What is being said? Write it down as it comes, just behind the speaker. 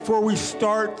Before we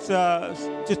start,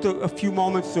 just a few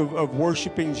moments of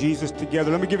worshiping Jesus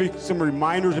together, let me give you some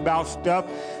reminders about stuff.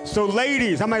 So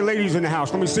ladies, how many ladies in the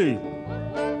house? Let me see.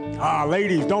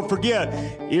 Ladies, don't forget,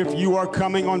 if you are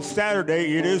coming on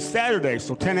Saturday, it is Saturday.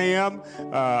 So 10 a.m.,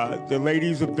 the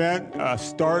ladies event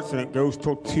starts and it goes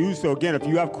till 2. So again, if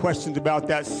you have questions about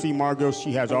that, see Margot.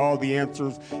 She has all the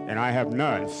answers and I have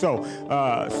none. So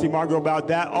see Margot about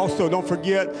that. Also, don't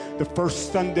forget the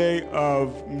first Sunday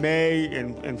of May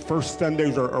and first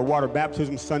Sundays are water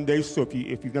baptism Sundays. So if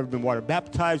you've never been water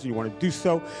baptized and you want to do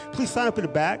so, please sign up in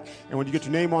the back. And when you get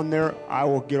your name on there, I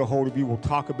will get a hold of you. We'll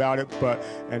talk about it.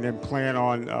 And then plan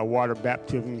on water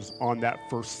baptisms on that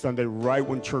first Sunday right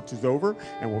when church is over,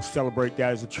 and we'll celebrate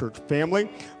that as a church family.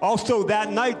 Also,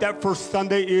 that night, that first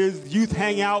Sunday, is Youth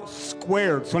Hangout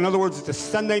Squared. So in other words, it's a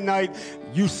Sunday night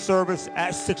youth service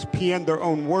at 6 p.m., their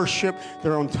own worship,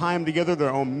 their own time together, their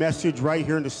own message right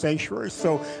here in the sanctuary.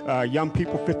 So young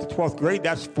people 5th to 12th grade,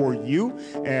 that's for you.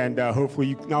 And hopefully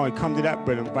you not only come to that,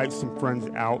 but invite some friends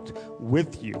out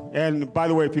with you. And by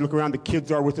the way, if you look around, the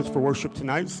kids are with us for worship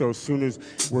tonight. So as soon as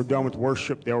we're done with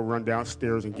worship, they'll run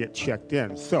downstairs and get checked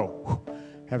in. So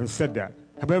having said that,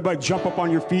 have everybody jump up on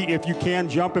your feet if you can.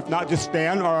 Jump. If not, just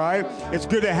stand, all right? It's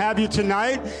good to have you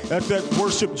tonight. Let's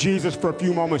worship Jesus for a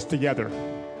few moments together.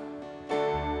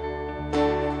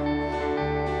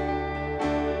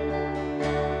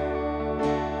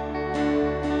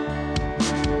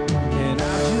 And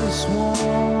I just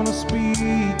want to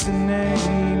speak the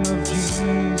name of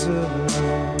Jesus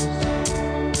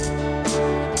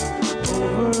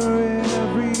over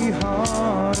every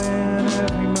heart and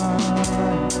every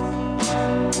mind.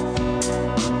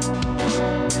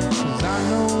 'Cause I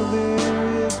know there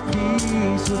is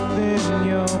peace within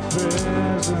your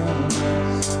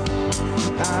presence.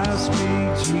 I speak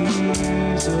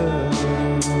Jesus.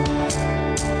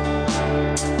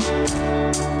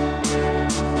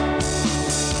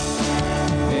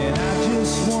 And I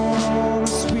just want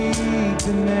to speak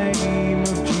the name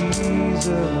of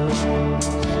Jesus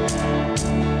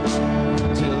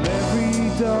till every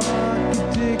dark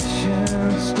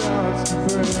addiction starts to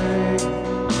break.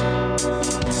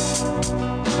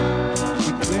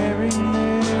 Declaring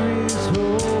there is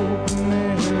hope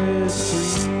and there is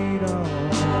freedom.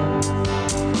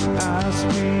 I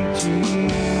speak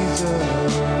Jesus.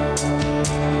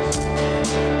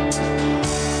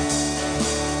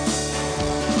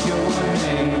 Your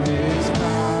name is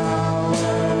power.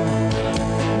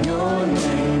 Your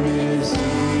name is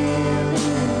healing.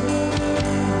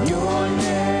 Your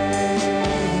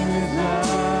name is life.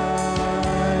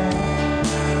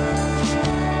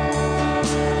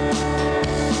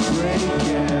 Break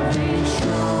every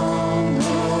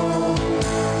stronghold,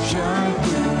 shine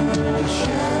through the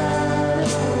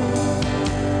shadow,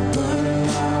 burn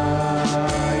like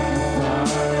a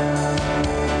fire.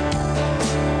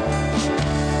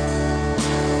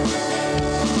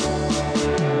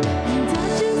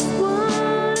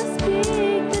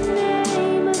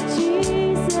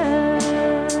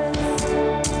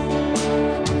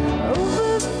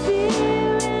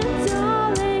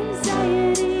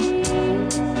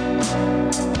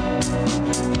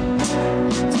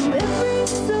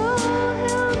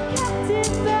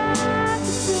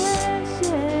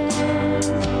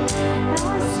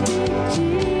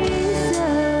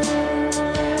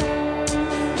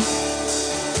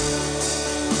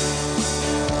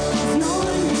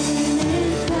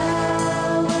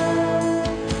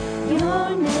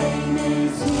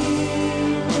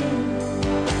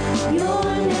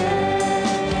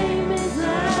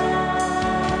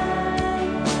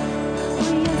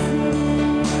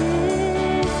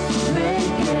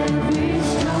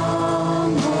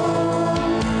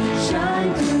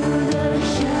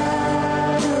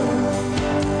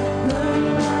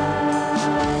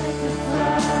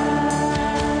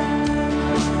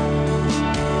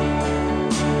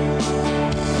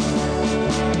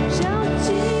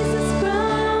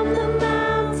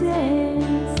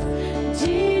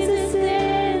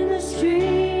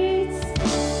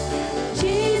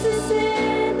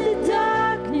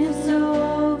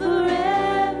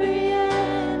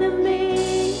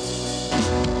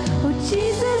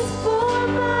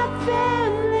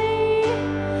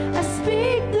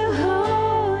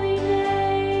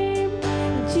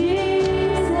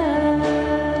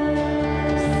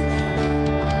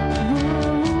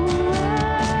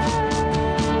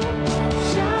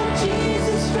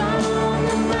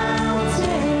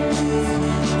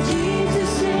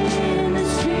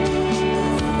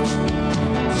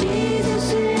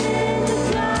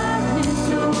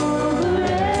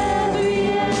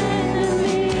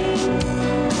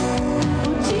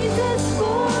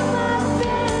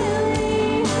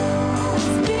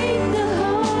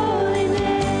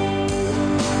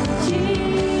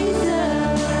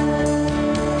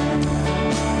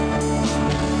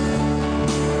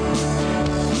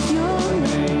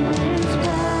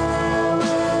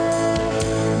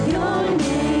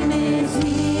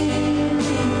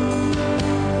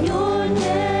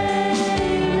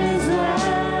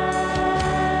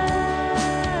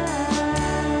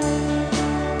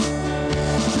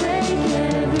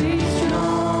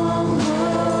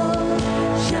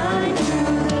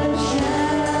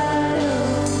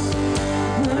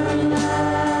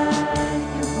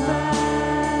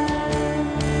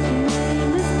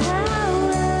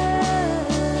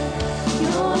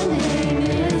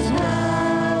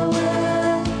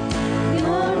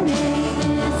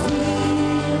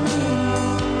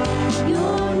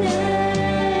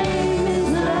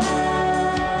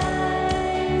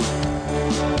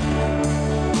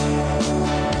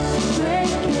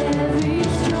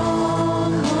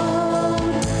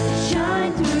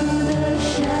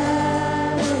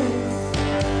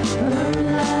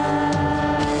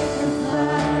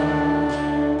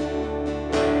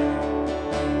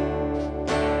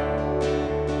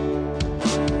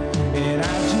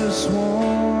 just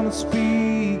want to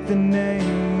speak the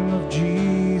name of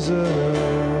Jesus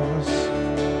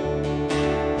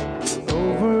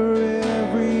over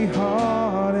every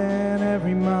heart and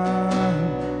every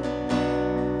mind.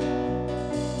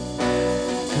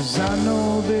 'Cause I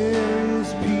know there is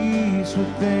peace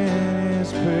within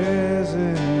His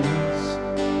presence.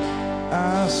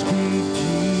 I speak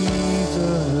Jesus.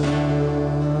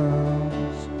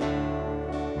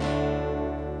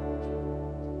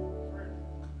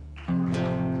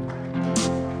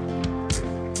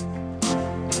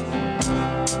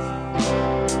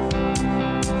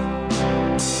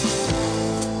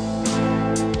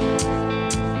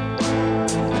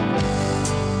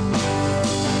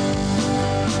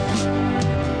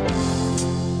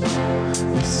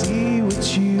 See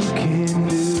what you can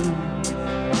do,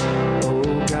 oh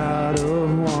God of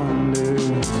wonders.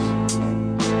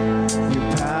 Your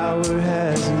power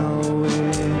has no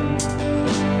end.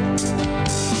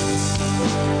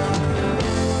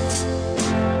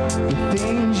 The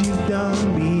things you've done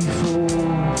before,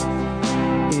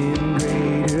 in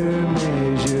greater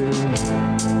measure,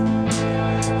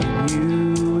 and you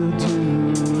will do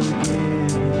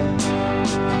again.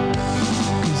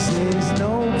 'Cause there's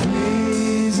no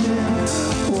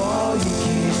wall you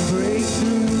can't break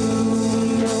through,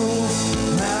 no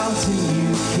mountain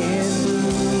you can't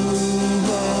move.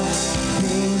 All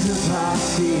things are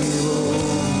possible.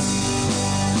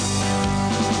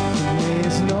 And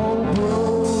there's no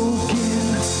broken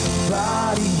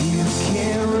body you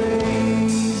can't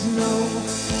raise, no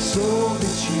soul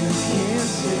that you can't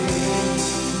save.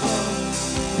 All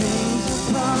things are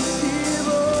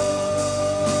possible.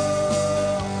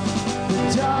 The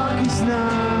darkest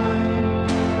night,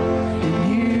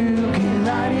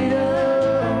 light it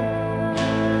up,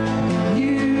 and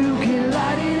you can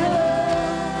light it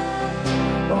up.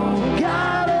 Oh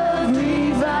God of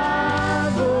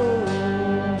revival,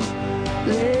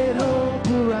 let hope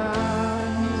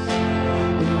arise,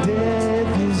 and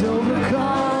death is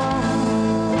overcome,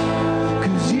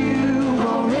 'cause you've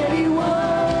already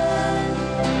won.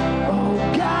 Oh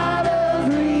God of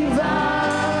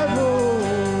revival,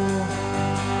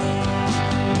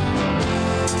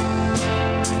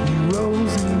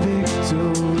 rose in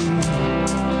victory,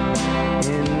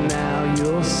 and now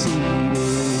you're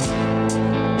seated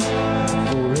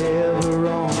forever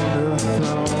on the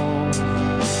throne.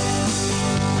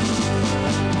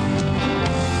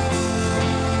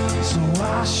 So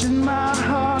why should my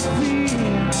heart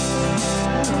fear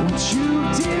what you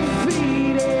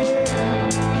defeated?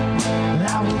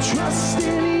 I will trust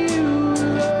in you,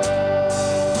 Lord,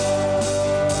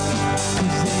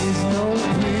 'cause there's no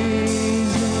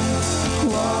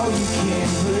wall you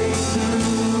can't break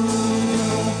through,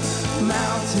 no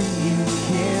mountain you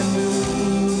can't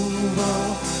move.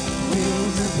 All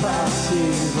things are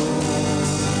possible.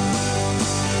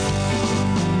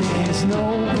 There's no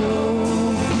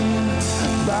broken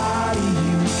body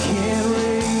you can't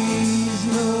raise,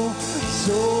 no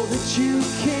soul that you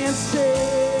can't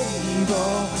save.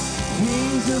 All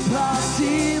things are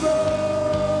possible.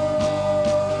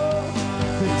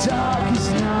 The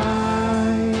darkest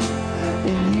night,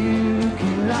 and you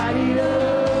can light it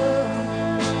up,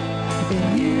 and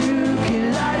you can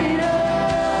light it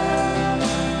up.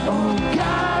 Oh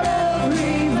God of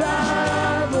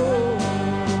revival,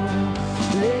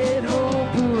 let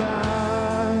hope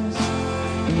arise,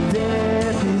 and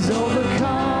death is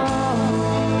overcome,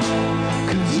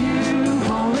 'cause you've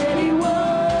already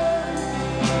won.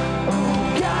 Oh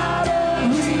God of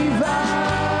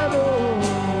revival.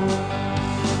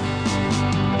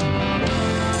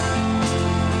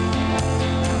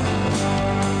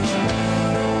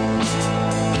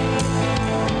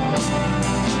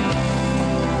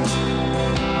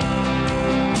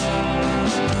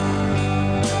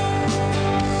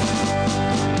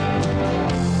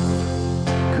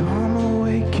 Come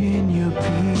awaken your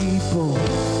people,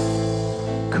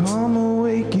 come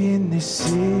awaken this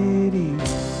city.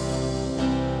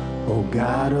 Oh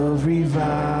God of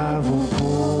revival,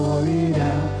 pour it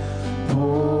out,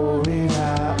 pour it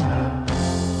out.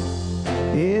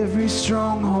 Every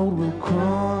stronghold will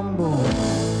crumble.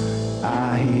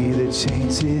 I hear the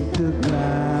chains hit the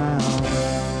ground.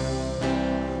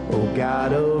 Oh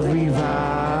God of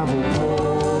revival,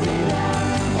 pour it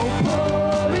out, oh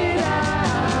pour it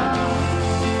out.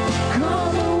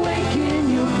 Come awaken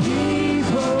your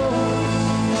people,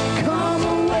 come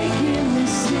awaken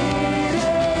this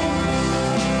city.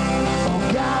 Oh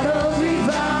God of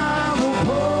revival,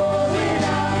 pour it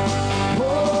out,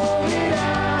 pour it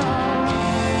out.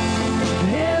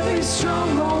 Every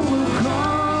stronghold will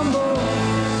crumble,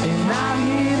 and I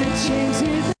hear the chains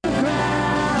hit the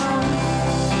ground.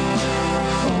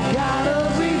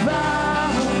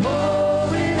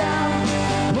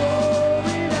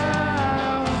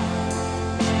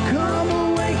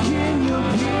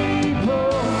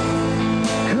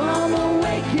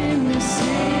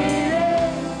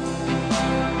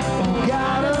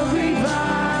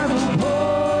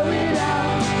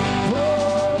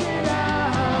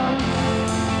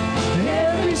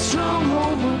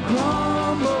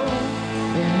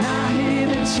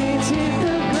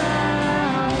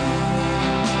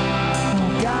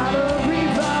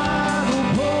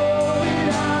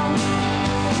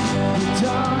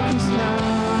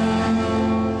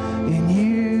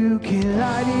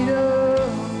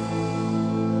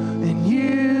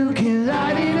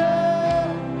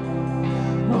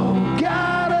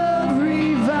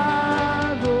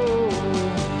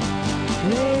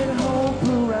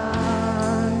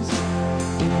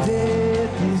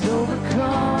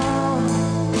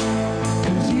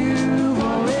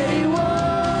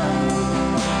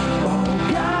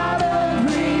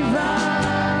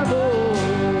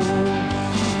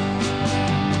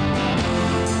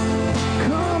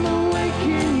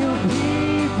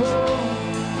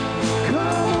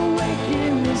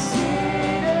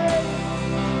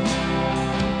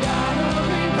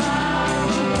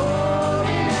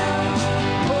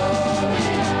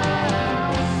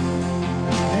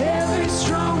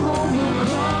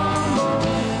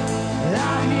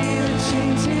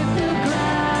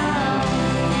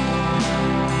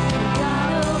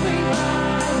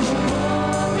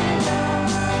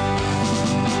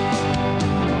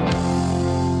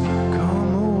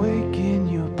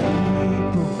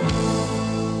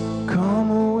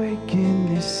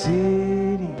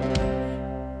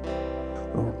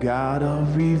 God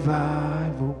of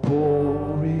revival,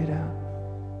 pour it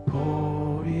out,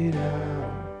 pour it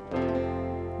out.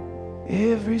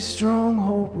 Every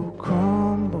stronghold will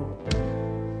crumble.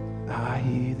 I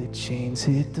hear the chains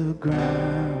hit the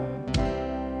ground.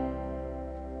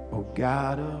 Oh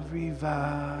God of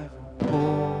revival,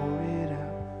 pour it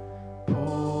out,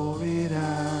 pour it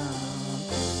out.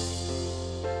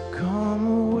 Come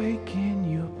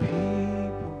awaken your people.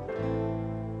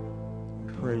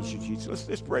 Praise you, Jesus.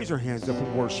 Let's raise our hands up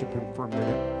and worship him for a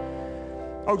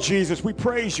minute. Oh, Jesus, we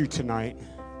praise you tonight.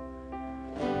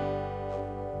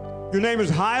 Your name is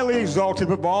highly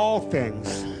exalted above all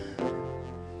things.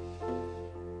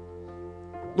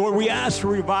 Lord, we ask for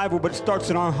revival, but it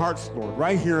starts in our hearts, Lord,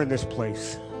 right here in this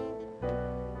place.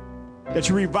 That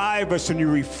you revive us and you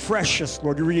refresh us,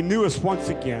 Lord. You renew us once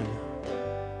again.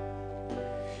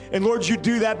 And Lord, you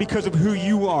do that because of who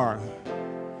you are.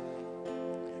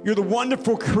 You're the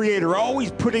wonderful creator, always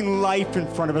putting life in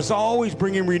front of us, always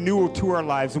bringing renewal to our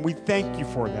lives, and we thank you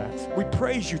for that. We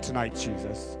praise you tonight,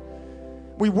 Jesus.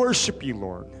 We worship you,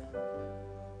 Lord.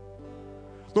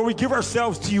 Lord, we give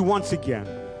ourselves to you once again.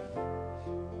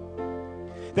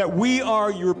 That we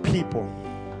are your people.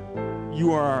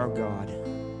 You are our God.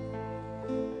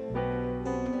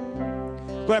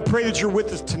 Lord, I pray that you're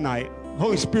with us tonight.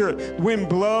 Holy Spirit, wind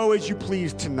blow as you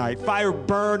please tonight. Fire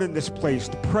burn in this place.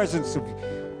 The presence of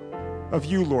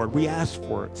you, Lord. We ask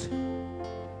for it.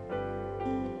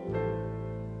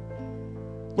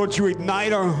 Lord, you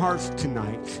ignite our hearts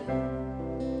tonight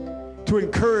to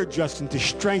encourage us and to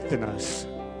strengthen us.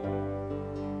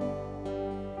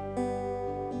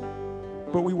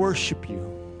 But we worship you.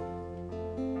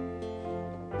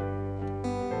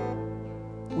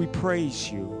 We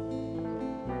praise you.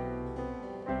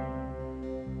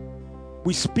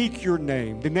 We speak your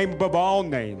name, the name above all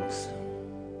names.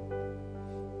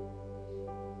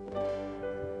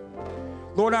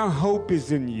 Lord, our hope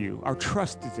is in you. Our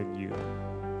trust is in you.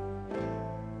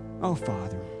 Oh,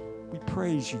 Father, we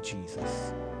praise you,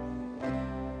 Jesus.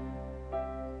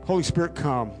 Holy Spirit,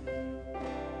 come.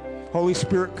 Holy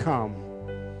Spirit, come.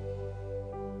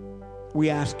 We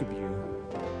ask of you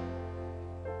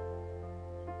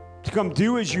to come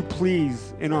do as you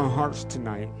please in our hearts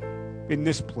tonight, in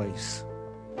this place.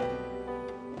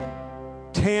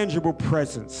 Tangible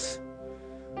presence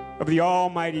of the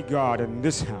Almighty God in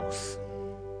this house.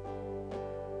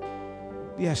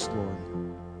 Yes, Lord.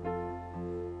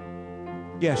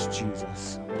 Yes,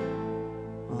 Jesus.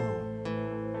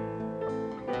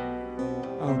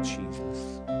 Oh,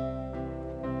 Jesus.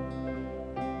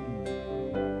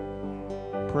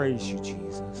 Praise you,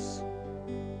 Jesus.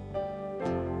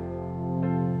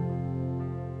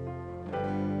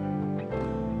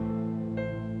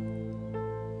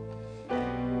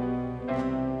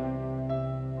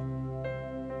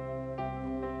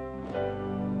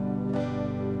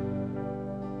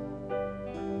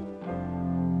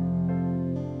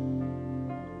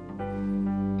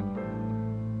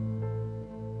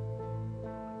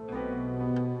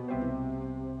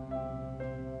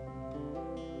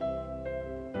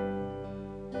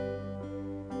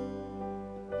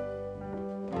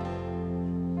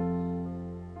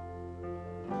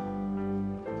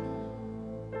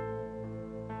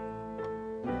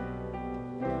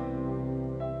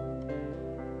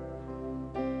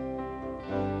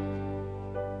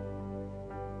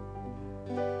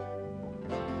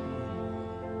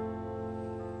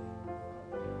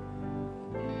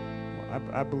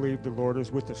 I believe the Lord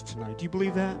is with us tonight. Do you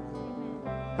believe that?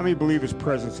 How many believe his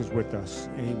presence is with us?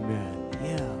 Amen.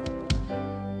 Yeah.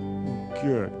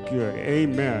 Good, good.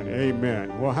 Amen,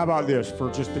 amen. Well, how about this? For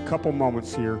just a couple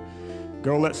moments here,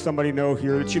 go let somebody know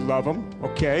here that you love them,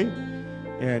 okay?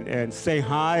 And say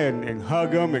hi and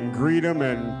hug them and greet them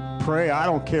and pray. I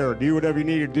don't care. Do whatever you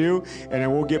need to do. And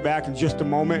then we'll get back in just a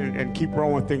moment and keep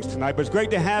rolling with things tonight. But it's great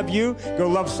to have you. Go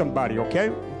love somebody,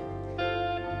 okay?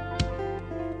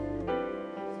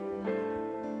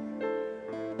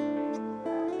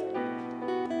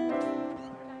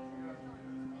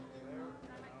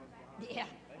 Yeah,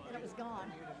 and it was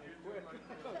gone.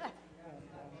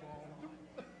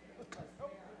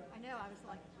 I know, I was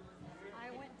like, I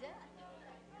went dead.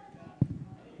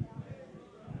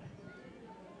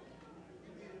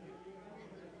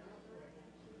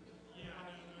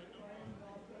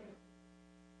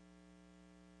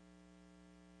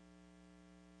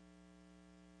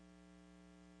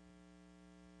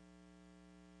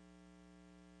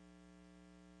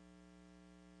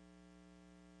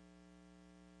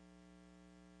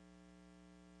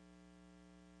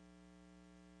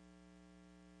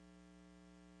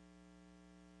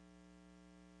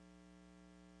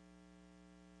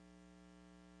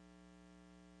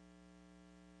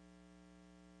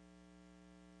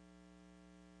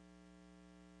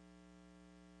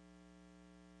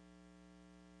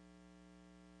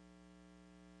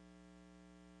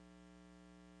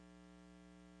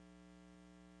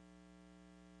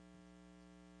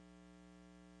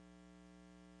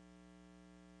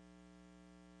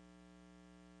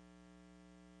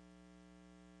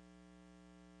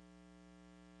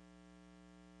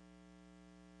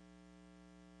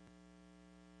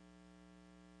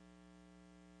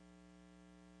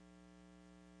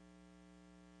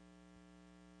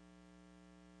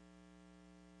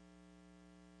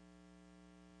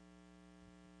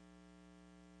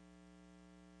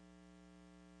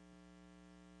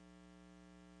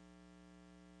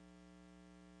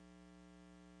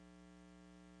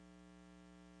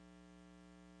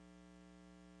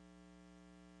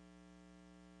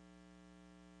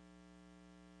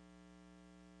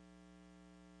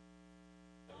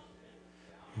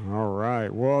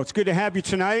 Well, it's good to have you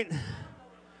tonight.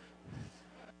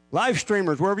 Live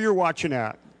streamers, wherever you're watching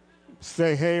at,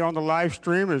 say hey on the live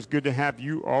stream. It's good to have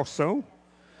you also.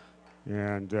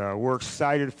 And we're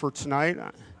excited for tonight.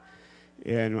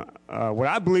 And what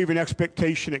I believe in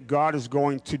expectation that God is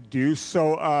going to do.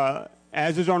 So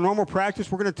as is our normal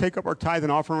practice, we're going to take up our tithe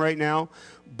and offering right now.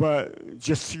 But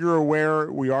just so you're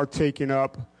aware, we are taking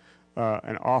up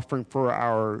an offering for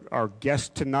our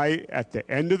guest tonight at the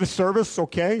end of the service,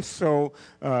 okay? So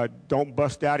don't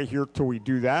bust out of here till we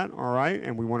do that, all right?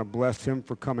 And we want to bless him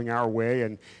for coming our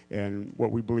way and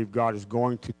what we believe God is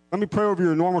going to. Let me pray over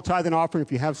your normal tithe and offering.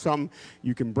 If you have something,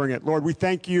 you can bring it. Lord, we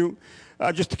thank you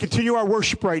just to continue our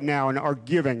worship right now and our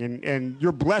giving. And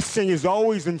your blessing is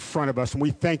always in front of us, and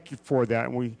we thank you for that.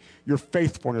 And your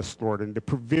faithfulness, Lord, and the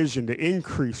provision, the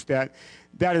increase that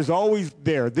is always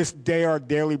there, this day our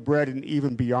daily bread and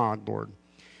even beyond, Lord.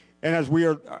 And as we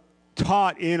are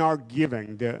taught in our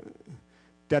giving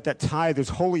that tithe is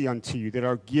holy unto you, that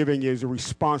our giving is a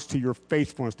response to your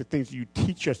faithfulness, the things that you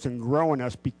teach us and grow in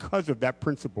us because of that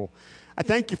principle. I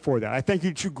thank you for that. I thank you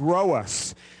that you grow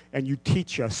us and you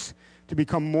teach us to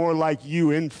become more like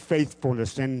you in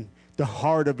faithfulness and the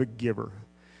heart of a giver.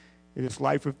 In this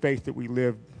life of faith that we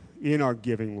live in our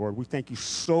giving, Lord, we thank you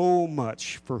so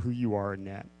much for who you are in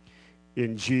that.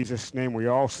 In Jesus' name, we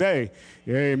all say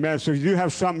amen. So if you do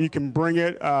have something, you can bring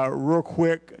it real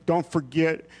quick. Don't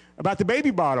forget about the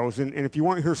baby bottles. And if you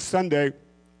weren't here Sunday,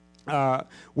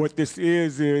 what this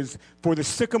is for the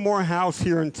Sycamore House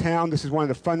here in town. This is one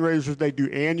of the fundraisers they do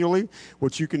annually.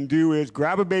 What you can do is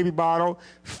grab a baby bottle,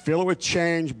 fill it with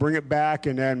change, bring it back,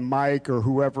 and then Mike or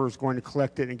whoever is going to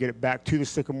collect it and get it back to the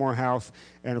Sycamore House.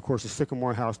 And, of course, the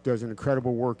Sycamore House does an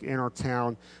incredible work in our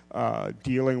town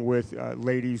dealing with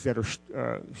ladies that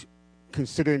are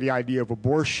considering the idea of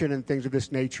abortion and things of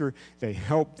this nature. They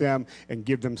help them and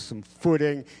give them some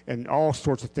footing and all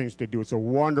sorts of things to do. It's a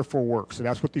wonderful work. So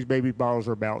that's what these baby bottles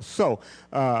are about. So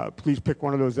please pick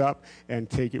one of those up and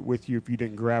take it with you if you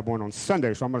didn't grab one on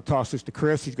Sunday. So I'm going to toss this to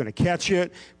Chris. He's going to catch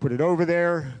it, put it over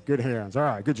there. Good hands. All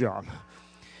right, good job.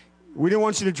 We didn't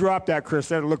want you to drop that, Chris.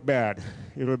 That would look bad.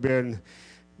 It would have been,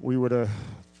 we would have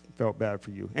felt bad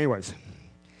for you. Anyways.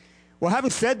 Well,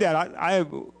 having said that, I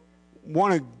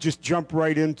want to just jump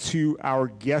right into our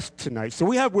guest tonight. So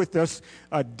we have with us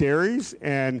Darius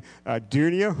and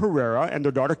Dunia Herrera and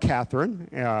their daughter Catherine,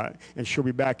 and she'll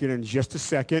be back in just a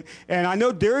second. And I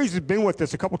know Darius has been with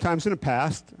us a couple times in the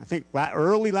past. I think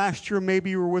early last year maybe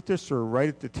you were with us, or right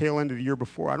at the tail end of the year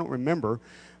before. I don't remember.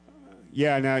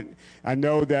 Yeah, and I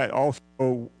know that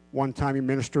also one time he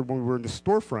ministered when we were in the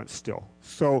storefront still.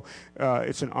 So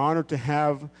it's an honor to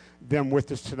have them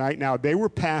with us tonight. Now, they were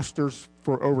pastors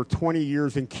for over 20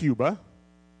 years in Cuba,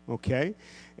 okay?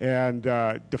 And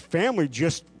the family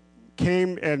just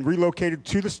came and relocated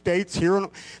to the States here.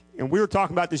 And we were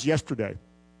talking about this yesterday.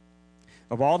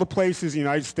 Of all the places in the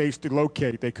United States to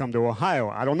locate, they come to Ohio.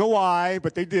 I don't know why,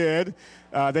 but they did.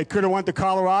 They could have went to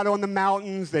Colorado in the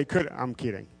mountains. They could. I'm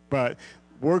kidding. But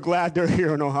we're glad they're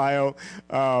here in Ohio.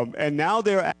 And now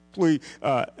they're actually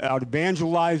out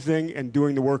evangelizing and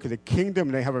doing the work of the kingdom.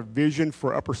 And they have a vision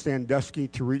for Upper Sandusky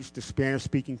to reach the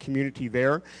Spanish-speaking community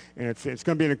there. And it's going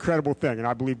to be an incredible thing. And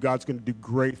I believe God's going to do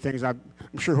great things. I'm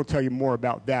sure he'll tell you more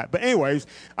about that. But anyways,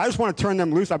 I just want to turn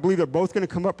them loose. I believe they're both going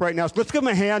to come up right now. So let's give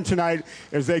them a hand tonight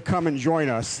as they come and join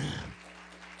us.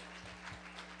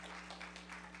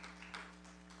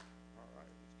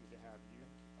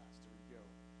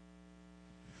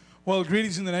 Well,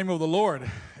 greetings in the name of the Lord.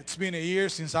 It's been a year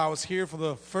since I was here for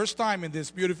the first time in this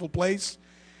beautiful place.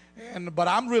 But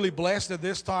I'm really blessed at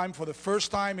this time, for the first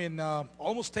time in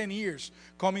almost 10 years,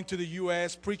 coming to the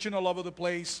U.S., preaching all over the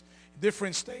place,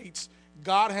 different states.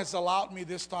 God has allowed me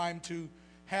this time to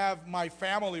have my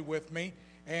family with me.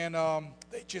 And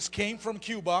they just came from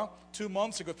Cuba 3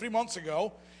 months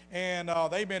ago. And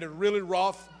they made a really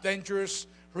rough, dangerous,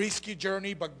 risky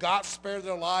journey. But God spared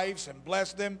their lives and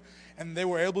blessed them. And they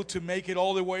were able to make it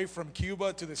all the way from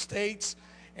Cuba to the States.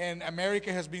 And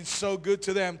America has been so good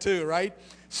to them too, right?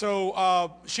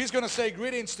 So she's going to say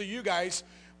greetings to you guys,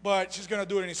 but she's going to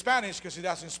do it in Spanish because she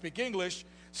doesn't speak English.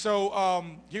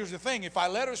 So here's the thing. If I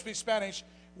let her speak Spanish,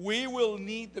 we will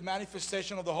need the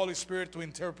manifestation of the Holy Spirit to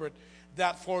interpret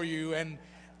that for you. And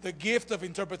the gift of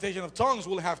interpretation of tongues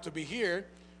will have to be here,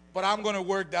 but I'm going to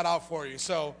work that out for you.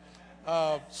 So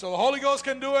the Holy Ghost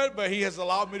can do it, but he has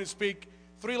allowed me to speak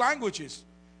 3 languages: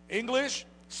 English,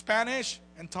 Spanish,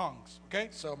 and tongues. Okay,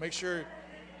 so make sure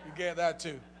you get that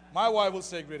too. My wife will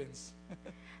say greetings.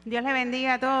 Dios le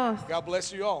bendiga a todos. God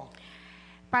bless you all.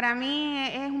 Para mí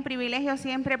es un privilegio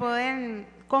siempre poder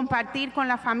compartir con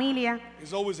la familia,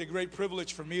 It's always a great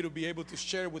privilege for me to be able to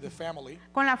share with the family,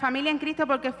 en Cristo,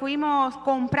 porque fuimos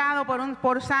comprados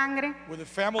por sangre. with the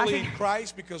family in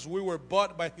Christ, because we were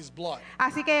bought by His blood.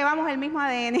 Así que llevamos el mismo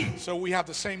ADN. So we have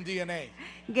the same DNA.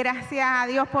 Gracias a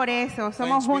Dios por eso.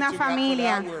 Somos Thanks be una to God for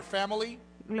familia. that. We're a family.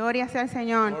 Gloria sea al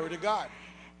Señor. Glory to God.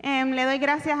 Le doy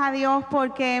gracias a Dios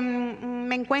porque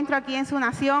me encuentro aquí en su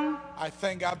nación. I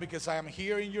thank God because I am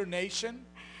here in your nation.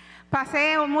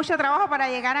 Pasé mucho trabajo para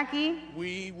llegar aquí,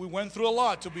 We went through a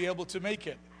lot to be able to make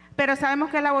it. pero sabemos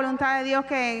que es la voluntad de Dios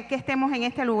que estemos en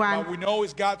este lugar. But we know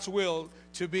it's God's will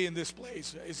to be in this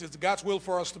place. It's God's will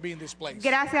for us to be in this place.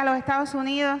 Gracias a los Estados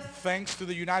Unidos Thanks to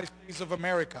the United States of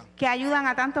America que ayudan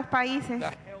a tantos países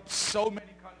that helps so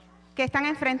many countries. que están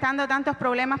enfrentando tantos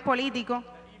problemas políticos,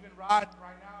 Even right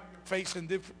now you're facing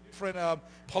different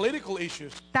political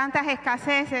issues. tantas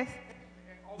escaseces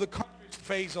All the countries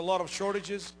face a lot of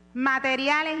shortages.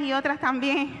 materiales y otras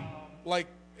también. Like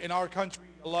in our country,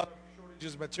 a lot of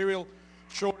shortages, material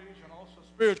shortage and also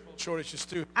spiritual shortages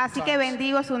too. Así que Sometimes.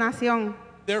 bendigo su nación,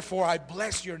 Therefore, I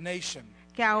bless your nation.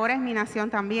 que ahora es mi nación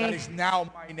That también. is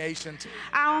now my nation too.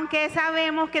 Aunque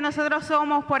sabemos que nosotros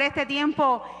somos por este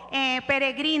tiempo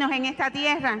peregrinos en esta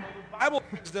tierra, The Bible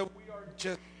says that we are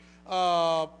just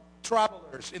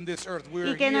travelers in this earth. We're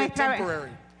y que here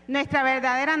temporary. nuestra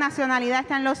verdadera nacionalidad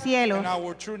está en los cielos. And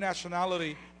our true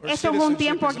nationality or Esto es un citizenship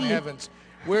tiempo is in aquí. heavens.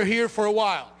 We're here for a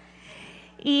while.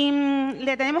 Y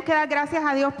le tenemos que dar gracias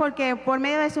a Dios porque por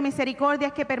medio de su misericordia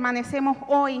es que permanecemos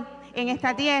hoy en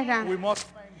esta tierra We must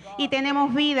thank God. y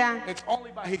tenemos vida. It's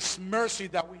only by His mercy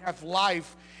that we have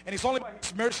life. And it's only by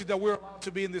His mercy that we're allowed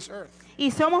to be in this earth.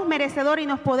 Y somos merecedores y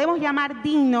nos podemos llamar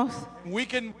dignos We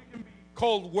can be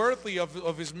called worthy of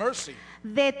His mercy.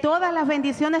 de todas las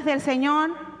bendiciones del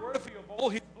Señor Worthy of all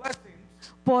His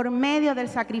blessings. por medio del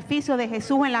sacrificio de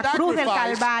Jesús en la cruz del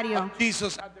Sacrifice Calvario. of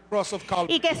Jesus at the cross of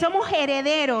Calvary. Y que somos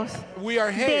herederos We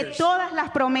are de heirs todas las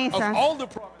of promesas all the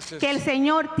promises que el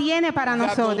Señor tiene para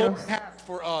that the Lord nosotros. has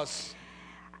for us.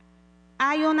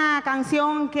 Hay una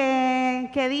canción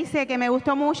que dice que me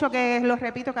gustó mucho, que lo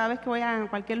repito cada vez que voy a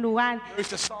cualquier lugar, There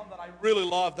is a song that I really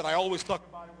love that I always talk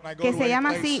about it when I go que to se any llama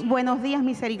place. así, Buenos días, That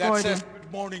misericordia. says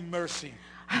Good Morning Mercy.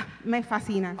 Me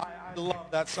fascina. I love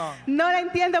that song. No la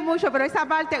entiendo mucho, pero esa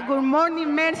parte, Good Morning,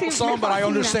 Mercy, me Song, but I fascina.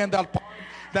 understand that part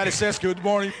that it says Good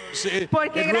Morning Mercy. It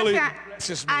Porque really gracias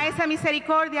blesses a me. esa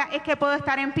misericordia es que puedo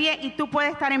estar en pie y tú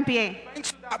puedes estar en pie.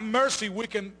 Thanks to that mercy, we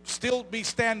can still be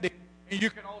standing, and you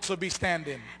can also be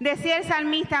standing. Decía el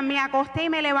salmista, me acosté y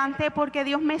me levanté porque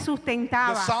Dios me The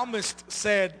sustentaba. psalmist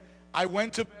said, I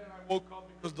went to bed and I woke up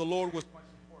because the Lord was my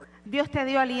support. Dios te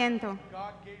dio aliento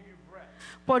God gave you breath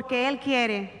porque Él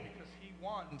quiere because He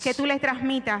wants que tú le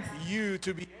transmitas you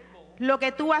to be able lo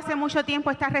que tú hace mucho tiempo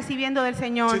estás recibiendo del to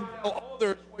Señor. tell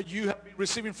others what you have been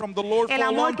receiving from the Lord for El a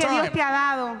amor long que Dios time. te ha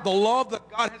dado, The love that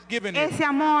God has given you, ese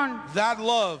amor, that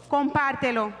love,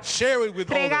 compártelo. share it with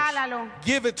Regálalo. others.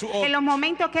 Give it to En los others.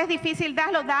 momentos que es difícil,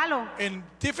 dalo, In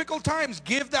difficult times,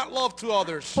 give that love to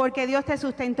others. porque Dios te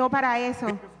sustentó para eso.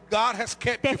 God has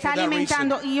kept Te you está for that reason.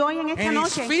 alimentando y hoy en esta And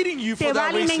noche He's feeding you te for va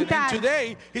a that reason. And alimentar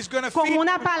today, He's going to con feed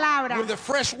una you palabra with a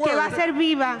fresh que va a word ser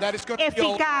viva, that is going to be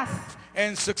eficaz,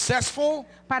 and successful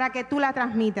para que tú la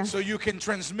transmitas. so you can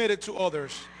transmit it to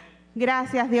others.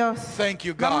 Gracias, Dios. Thank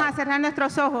you, Vamos a God. cerrar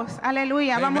nuestros ojos.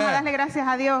 Aleluya. Vamos a Amen. darle gracias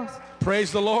a Dios.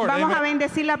 Praise the Lord. Vamos a Amen.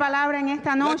 bendecir la palabra en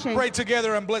esta Let's noche pray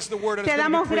together and bless the word that Te is going to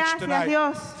damos be preached gracias, tonight.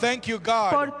 Dios, Thank you,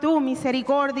 God. por tu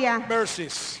misericordia.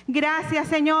 Mercies. Gracias,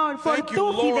 Señor, por Thank you, tu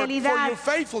Lord, for fidelidad. your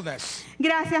faithfulness.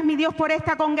 Gracias, mi Dios, por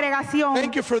esta congregación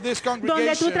Thank you for this donde tú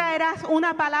congregation. traerás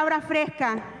una palabra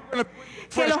fresca You're gonna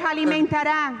que los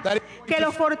alimentará, that is que going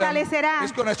los to feed them. fortalecerá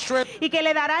It's going to strengthen. y que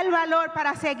le dará el valor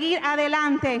para seguir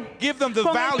adelante Give them the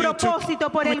con el value to propósito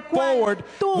por el push cual forward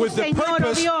tú, with the Señor, oh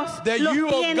purpose Dios, that los you,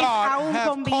 oh tienes God, aún have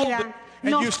con called vida. them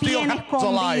and you Nos still tienes have con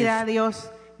alive. vida, Dios.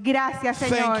 Gracias,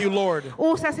 Señor. Thank you, Lord.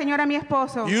 Usa, Señor, a mi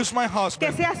esposo. Use my Que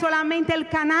husband. sea solamente el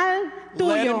canal Let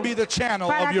tuyo him be the channel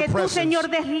para of your que tú, presence. Señor,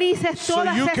 deslices So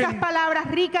todas you esas can palabras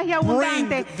ricas y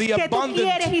abundantes the que tú abundant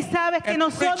quieres y sabes que and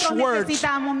nosotros rich words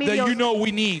necesitamos, mi that Dios. you know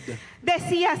we need.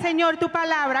 Decía, Señor, tu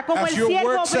palabra, como As el your siervo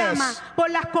word brama says, por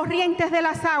las corrientes de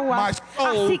las My aguas,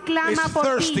 soul así clama is por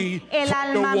thirsty ti el for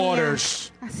alma the mía.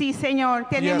 waters. Así, Señor,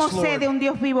 tenemos Lord. sed de un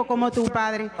Dios vivo como tú,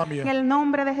 Padre. from you. En el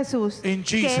nombre de Jesús, In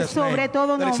que es Jesus' sobre name,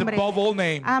 todo that is nombre. above all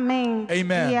name. Amén.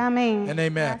 Amen Y amén. and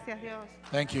amen. Gracias, Dios.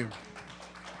 Thank you.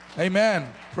 Amen.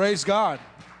 Praise God.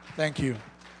 Thank you.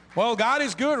 Well, God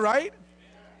is good, right?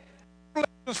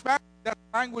 That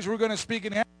language we're going to speak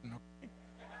in heaven. Okay?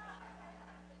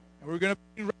 And we're going to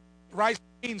bring rice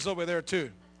and beans over there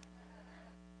too.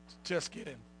 Just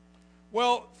kidding.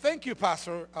 Well, thank you,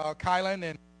 Pastor Kylan,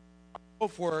 and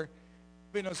for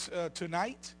being us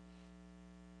tonight.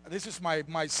 This is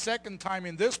my second time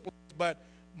in this place, but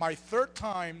my third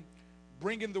time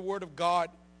bringing the Word of God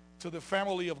to the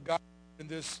family of God in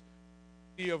this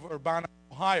city of Urbana,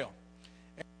 Ohio.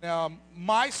 And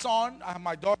my son, I have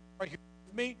my daughter right here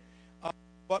with me,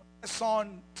 but my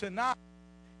son tonight,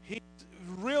 he's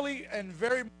really and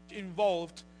very much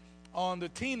involved on the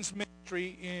teens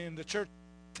ministry in the church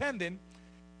attending,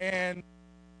 and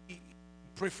he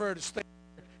preferred to stay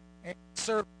and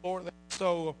serve the Lord.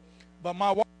 So, but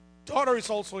my daughter is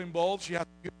also involved. She has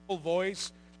a beautiful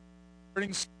voice,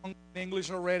 learning songs in English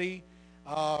already.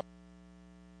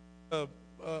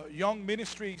 Young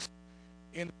ministries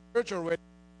in the church already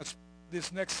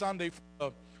this next Sunday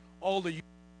for all the youth.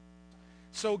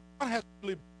 So God has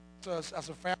really blessed us as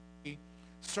a family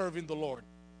serving the Lord.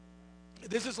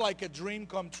 This is like a dream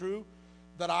come true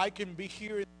that I can be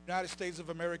here in the United States of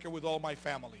America with all my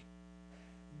family.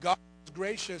 God is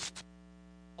gracious to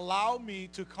allow me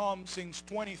to come since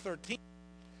 2013.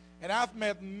 And I've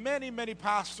met many, many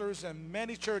pastors and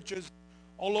many churches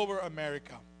all over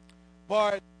America.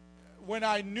 But when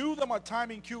I knew that my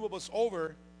time in Cuba was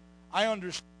over, I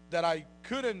understood that I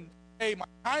couldn't say my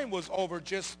time was over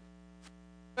just for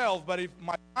myself, but if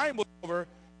my time was over,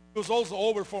 it was also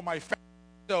over for my family.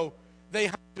 So they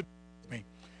had to be with me.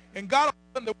 And God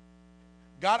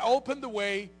opened the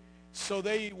way so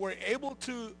they were able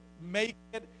to make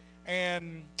it,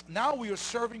 and now we are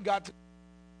serving God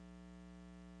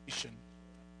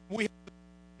we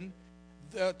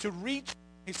have to reach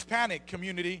Hispanic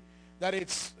community that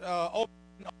it's Upper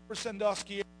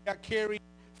Sandusky, Cary,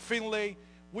 Finlay.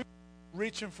 We're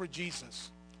reaching for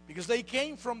Jesus because they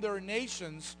came from their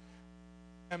nations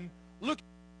and look at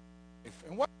life.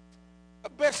 And what the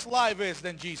best life is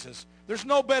than Jesus. There's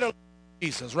no better life than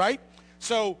Jesus, right?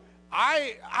 So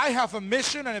I have a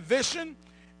mission and a vision.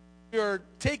 We're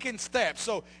taking steps.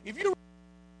 So if you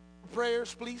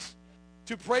prayers, please,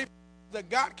 to pray that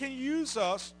God can use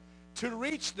us to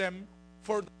reach them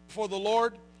for the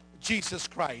Lord Jesus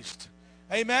Christ.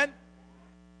 Amen?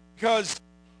 Because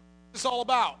it's all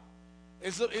about.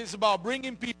 It's about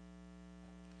bringing people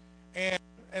and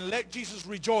let Jesus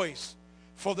rejoice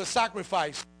for the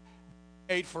sacrifice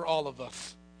made for all of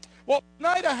us. Well,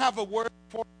 tonight I have a word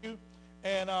for you,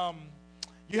 and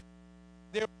you have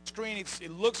there on the screen.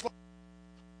 It looks like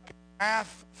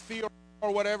math theory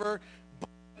or whatever,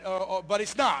 but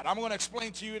it's not. I'm going to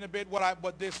explain to you in a bit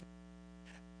what this.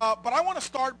 But I want to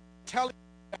start telling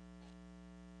you that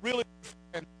really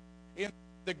in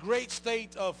the great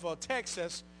state of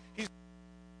Texas,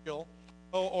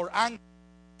 or Ang,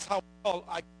 how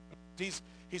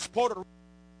he's Puerto Rican,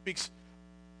 speaks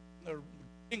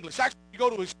English. Actually, you go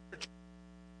to his church,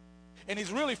 and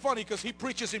he's really funny because he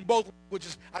preaches in both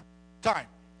languages at the time.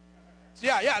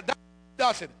 Yeah, that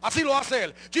does it. Así lo hace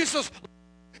él. Jesus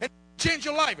change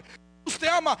your life. Usted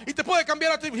ama y te puede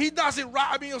cambiar a ti. He does it right.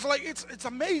 I mean, it's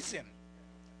amazing.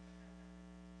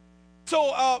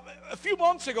 So a few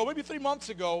months ago, maybe 3 months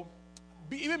ago,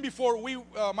 even before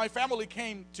my family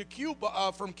came to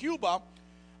Cuba from Cuba,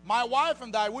 my wife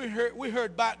and I we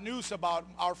heard bad news about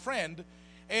our friend,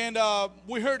 and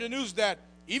we heard the news that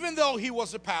even though he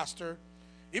was a pastor,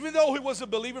 even though he was a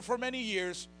believer for many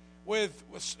years with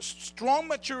strong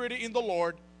maturity in the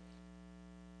Lord,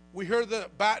 we heard the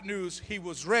bad news. He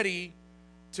was ready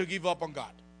to give up on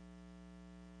God.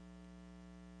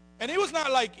 And it was not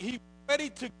like he was ready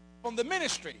to give up on the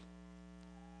ministry.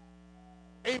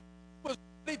 He was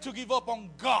ready to give up on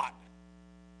God.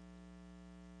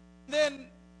 And then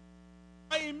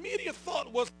my immediate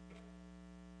thought was,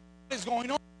 what is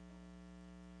going on?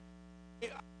 I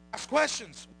asked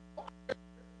questions.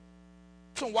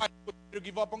 So why would he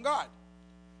give up on God?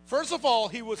 First of all,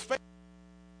 he was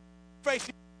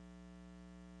facing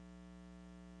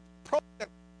problem,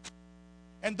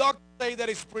 and doctors say that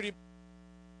it's pretty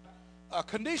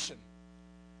condition.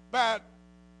 Bad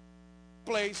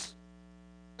place.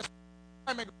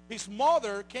 His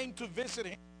mother came to visit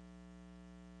him,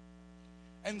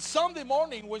 and Sunday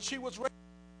morning when she was ready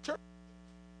to church,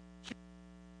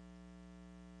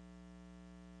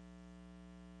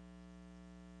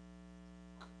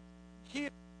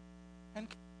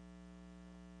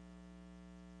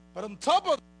 but on top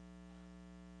of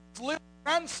his little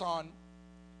grandson,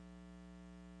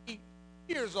 8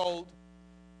 years old,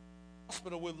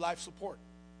 hospital with life support.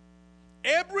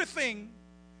 Everything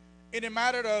in a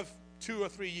matter of 2 or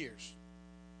 3 years.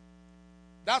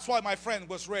 That's why my friend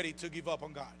was ready to give up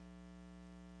on God.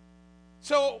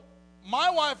 So my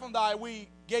wife and I, we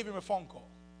gave him a phone call.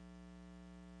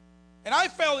 And I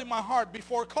felt in my heart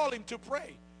before calling to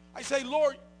pray. I say,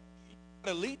 Lord, you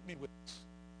got to lead me with this.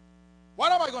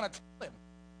 What am I going to tell him?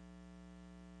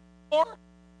 Or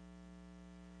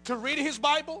to read his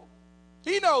Bible?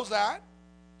 He knows that.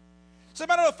 As a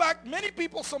matter of fact, many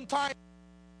people sometimes,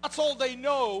 that's all they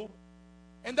know,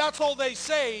 and that's all they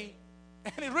say,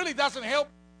 and it really doesn't help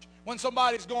when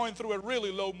somebody's going through a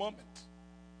really low moment.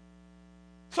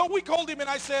 So we called him and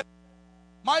I said,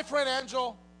 my friend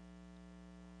Angel,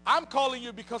 I'm calling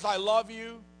you because I love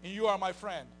you and you are my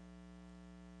friend.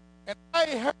 And I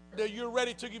heard that you're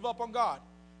ready to give up on God.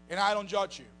 And I don't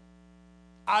judge you.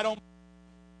 I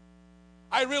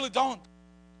really don't.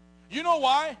 You know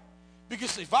why?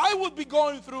 Because if I would be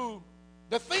going through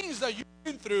the things that you've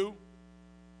been through,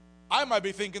 I might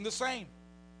be thinking the same.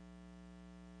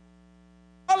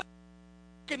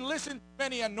 You can listen to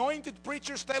many anointed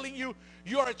preachers telling you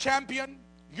you're a champion,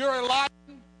 you're a lion.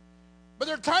 But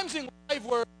there are times in life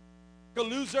where you're a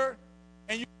loser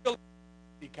and you feel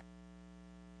because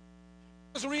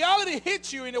reality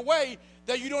hits you in a way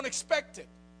that you don't expect it.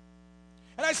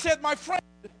 And I said, my friend,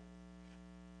 the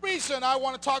reason I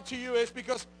want to talk to you is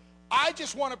because I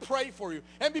just want to pray for you.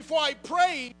 And before I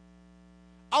pray,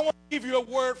 I want to give you a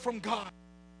word from God.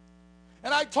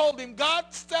 And I told him,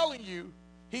 God's telling you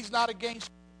he's not against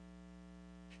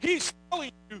you. He's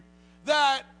telling you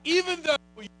that even though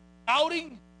you're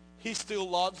doubting, he still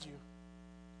loves you.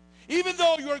 Even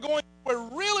though you're going through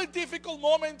a really difficult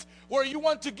moment where you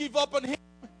want to give up on him,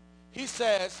 he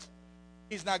says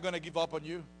he's not going to give up on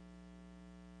you.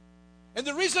 And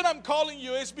the reason I'm calling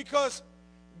you is because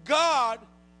God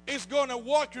is going to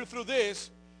walk you through this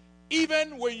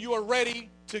even when you are ready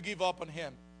to give up on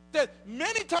him. That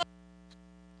many times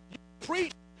you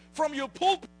preach from your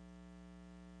pulpit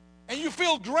and you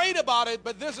feel great about it,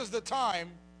 but this is the time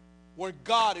where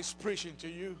God is preaching to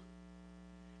you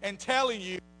and telling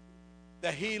you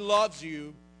that he loves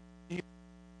you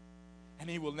and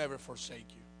he will never forsake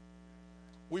you.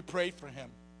 We prayed for him.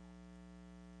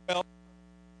 Well,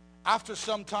 after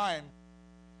some time,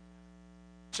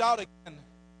 shout again,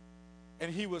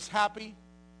 and he was happy,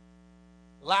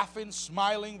 laughing,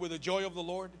 smiling with the joy of the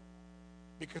Lord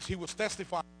because he was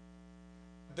testifying.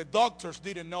 The doctors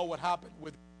didn't know what happened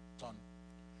with his son.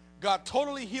 God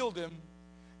totally healed him,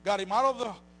 got him out of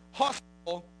the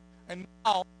hospital, and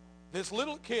now this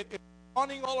little kid is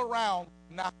running all around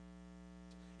now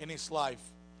in his life.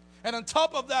 And on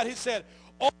top of that, he said,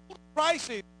 all the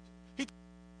crises, he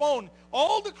phone,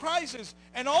 all the crises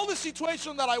and all the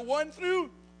situation that I went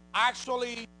through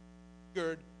actually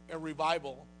triggered a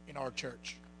revival in our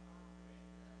church.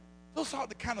 Those are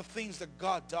the kind of things that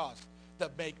God does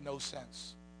that make no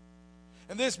sense.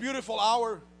 In this beautiful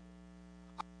hour,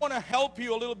 I want to help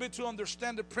you a little bit to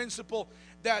understand the principle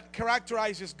that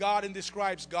characterizes God and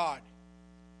describes God.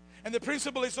 And the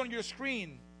principle is on your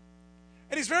screen.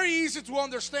 And it's very easy to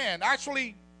understand.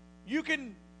 Actually, you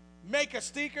can make a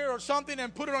sticker or something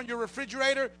and put it on your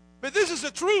refrigerator. But this is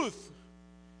the truth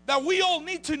that we all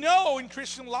need to know in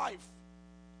Christian life.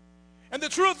 And the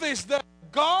truth is that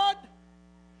God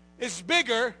is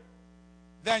bigger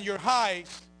than your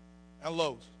highs and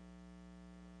lows.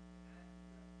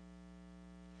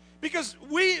 Because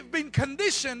we've been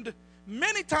conditioned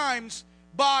many times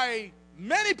by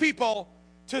many people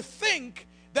to think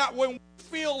that when we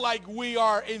feel like we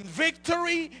are in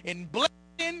victory, in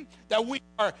blessing, that we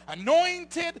are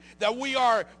anointed, that we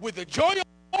are with the joy of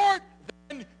the Lord,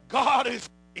 then God is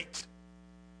great.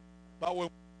 But when we're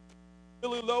in a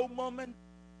really low moment,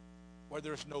 where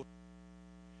there's no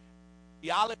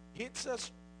reality hits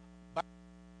us, bad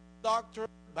doctor,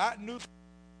 bad news,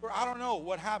 I don't know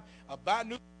what happened, a bad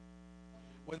news.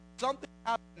 When something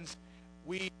happens,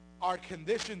 we are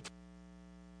conditioned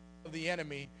to the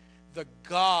enemy. The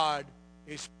God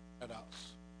is at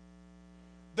us.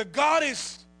 The God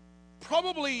is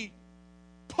probably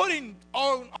putting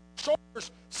on our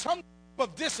shoulders some type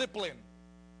of discipline.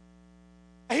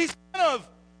 He's kind of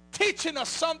teaching us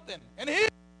something, and he's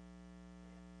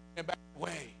in a bad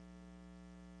way.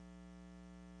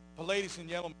 But ladies and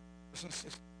gentlemen,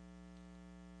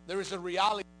 there is a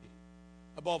reality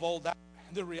above all that.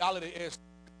 And the reality is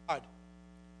God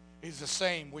is the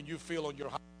same when you feel on your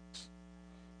highs,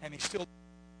 and he's still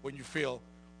when you feel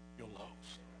your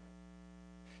lows.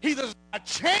 He does not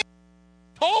change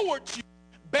towards you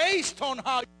based on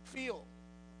how you feel.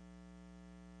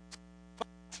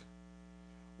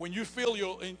 When you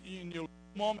feel in your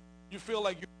moment, you feel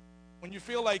like when you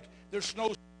feel like there's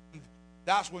no,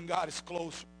 that's when God is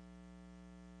close.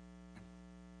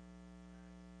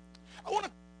 I want to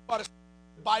talk about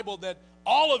a Bible that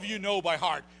all of you know by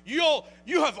heart. You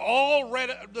have all read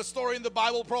the story in the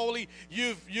Bible probably.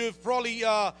 You've probably,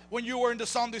 when you were in the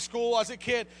Sunday school as a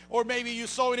kid, or maybe you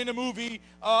saw it in a movie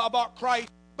about Christ.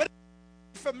 But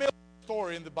it's a familiar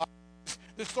story in the Bible. It's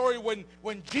the story when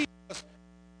Jesus was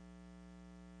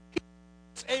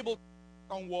able to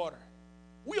walk on water.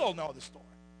 We all know the story.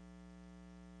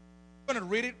 I'm going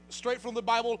to read it straight from the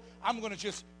Bible. I'm going to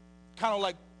just kind of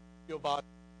like you about it,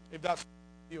 if that's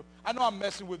you. I know I'm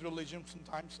messing with religion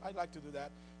sometimes. I like to do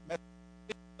that.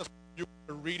 You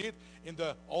read it in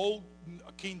the old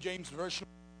King James version.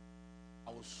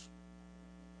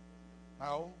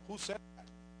 No, who said that?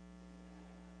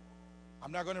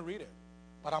 I'm not going to read it,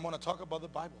 but I'm going to talk about the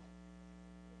Bible.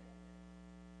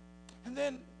 And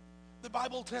then the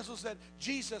Bible tells us that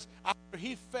Jesus, after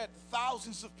he fed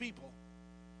thousands of people,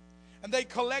 and they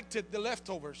collected the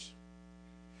leftovers,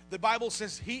 the Bible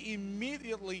says he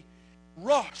immediately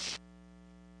rushed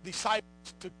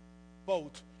disciples to the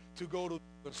boat to go to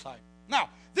the other side. Now,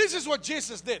 this is what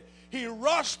Jesus did. He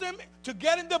rushed them to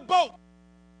get in the boat.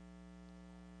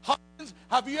 Husbands,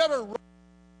 have you ever rushed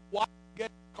while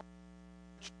getting in the car?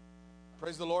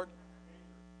 Praise the Lord.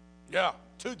 Yeah,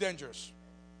 too dangerous.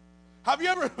 Have you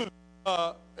ever,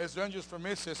 it's dangerous for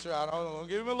me, sister. I don't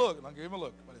give him a look. Don't give him a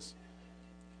look. But it's,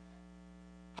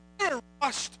 have you ever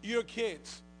rushed your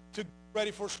kids to get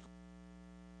ready for school?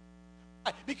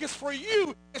 Because for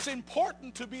you, it's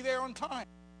important to be there on time.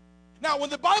 Now, when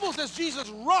the Bible says Jesus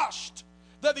rushed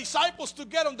the disciples to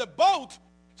get on the boat,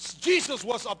 Jesus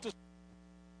was up to.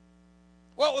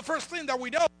 Well, the first thing that we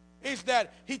know is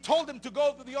that he told them to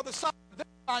go to the other side. This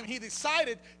time he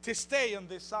decided to stay on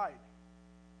this side.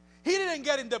 He didn't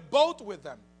get in the boat with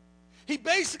them. He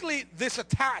basically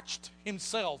disattached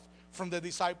himself from the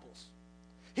disciples.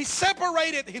 He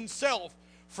separated himself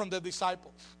from the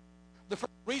disciples. The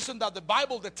first reason that the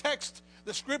Bible, the text,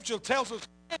 the scripture tells us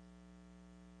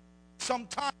some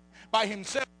time by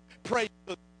himself prayed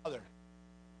to the Father.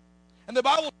 And the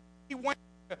Bible, he went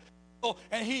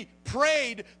and he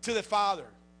prayed to the Father.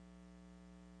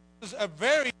 This is a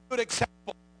very good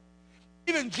example.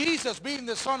 Even Jesus, being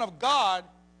the Son of God,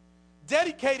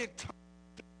 dedicated time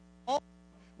to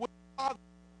with the Father.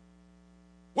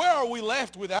 Where are we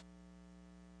left with that?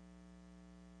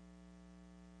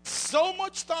 So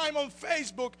much time on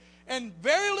Facebook and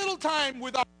very little time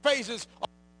with our faces.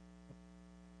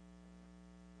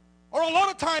 Or a lot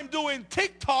of time doing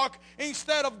TikTok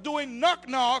instead of doing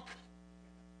knock-knock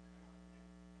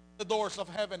the doors of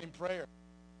heaven in prayer.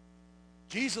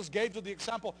 Jesus gave to the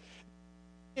example.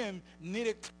 Him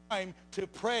needed time to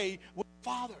pray with the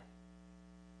Father.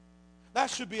 That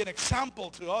should be an example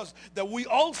to us that we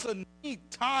also need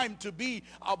time to be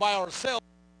by ourselves.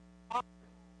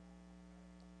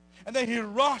 And then he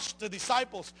rushed the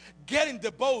disciples, get in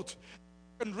the boat.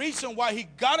 And the reason why he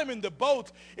got him in the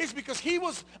boat is because he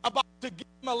was about to give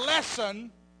him a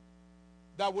lesson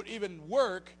that would even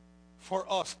work for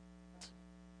us.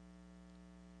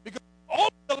 Because all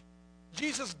the lessons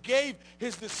Jesus gave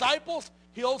his disciples,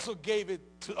 he also gave it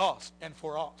to us and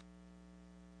for us.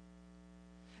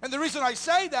 And the reason I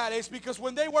say that is because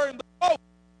when they were in the boat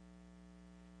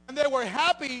and they were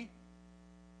happy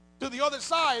to the other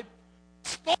side,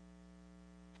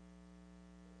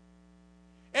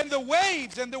 and the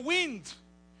waves and the wind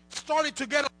started to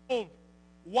get a little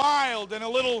wild and a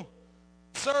little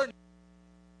certain.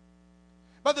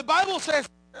 But the Bible says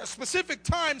a specific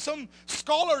time, some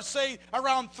scholars say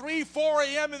around 3, 4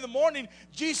 a.m. in the morning,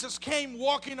 Jesus came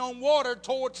walking on water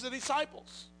towards the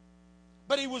disciples.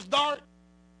 But it was dark.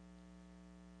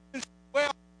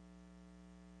 Well,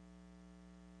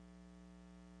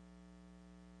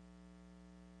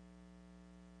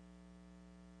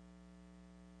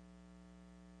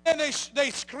 and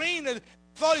they screamed and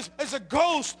thought it's a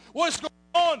ghost. What's going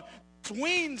on? It's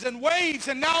winds and waves,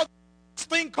 and now this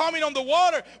thing coming on the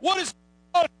water. What is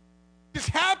going on? It's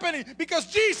happening because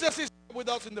Jesus is with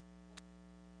us in the boat.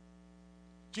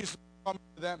 Jesus is coming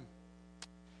to them.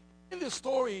 In the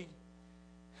story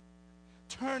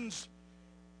turns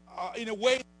in a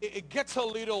way it gets a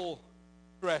little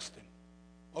interesting.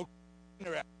 Okay,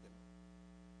 interesting.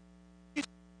 He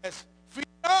says, "Fear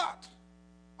not,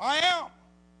 I am."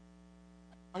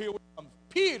 Here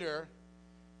Peter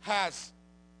has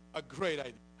a great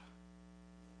idea.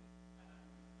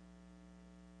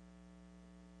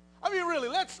 I mean, really,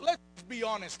 let's be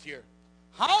honest here.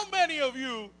 How many of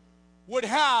you would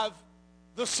have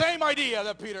the same idea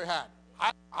that Peter had?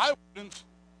 I wouldn't.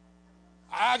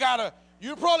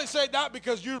 You probably say that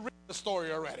because you read the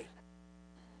story already.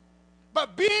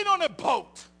 But being on a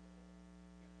boat,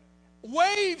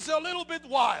 waves a little bit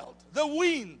wild, the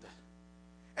wind,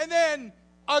 and then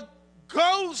a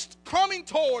ghost coming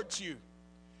towards you.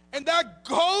 And that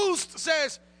ghost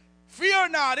says, fear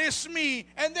not, it's me.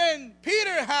 And then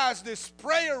Peter has this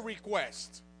prayer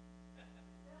request.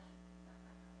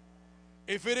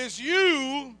 If it is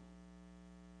you,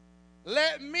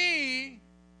 let me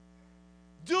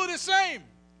do the same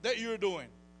that you're doing.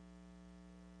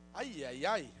 Ay, ay,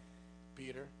 ay,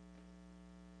 Peter.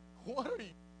 What are you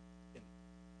doing?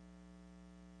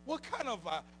 What kind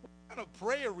of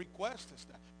prayer request is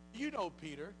that? You know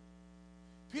Peter.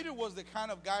 Peter was the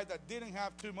kind of guy that didn't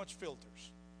have too much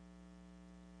filters.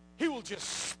 He will just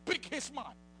speak his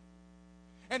mind.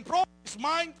 And probably his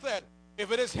mind said,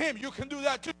 if it is him, you can do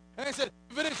that too. And he said,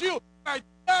 if it is you, I do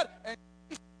that. And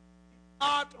he did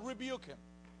not rebuke him.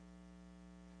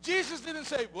 Jesus didn't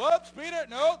say, whoops, Peter,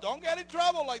 no, don't get in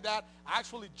trouble like that.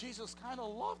 Actually, Jesus kind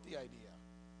of loved the idea.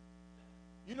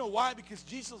 You know why? Because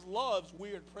Jesus loves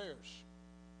weird prayers.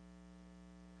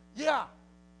 Yeah.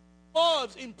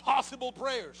 Loves impossible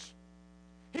prayers.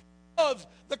 He loves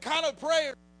the kind of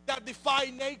prayers that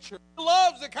defy nature. He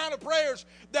loves the kind of prayers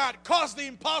that cause the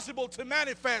impossible to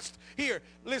manifest here.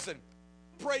 Listen,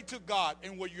 pray to God,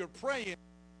 and what you're praying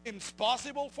is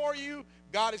possible for you,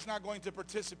 God is not going to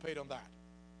participate on that.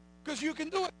 Because you can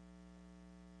do it.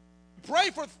 Pray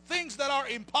for things that are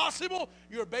impossible,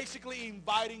 you're basically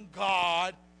inviting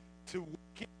God to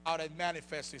work it out and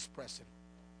manifest his presence.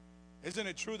 Isn't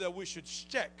it true that we should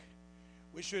check?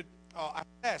 We should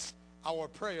assess our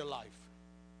prayer life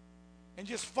and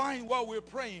just find what we're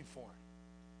praying for.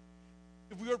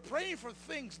 If we are praying for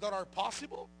things that are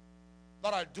possible,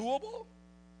 that are doable,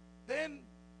 then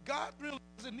God really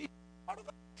doesn't need part of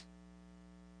that.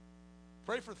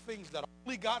 Pray for things that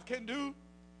only God can do.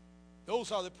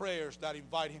 Those are the prayers that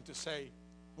invite him to say,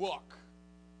 walk.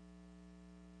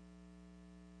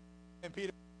 And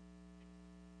Peter,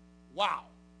 wow.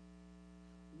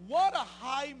 What a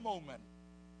high moment.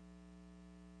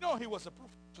 You know, he was a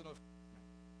professional.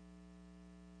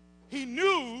 He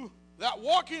knew that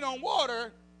walking on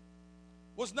water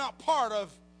was not part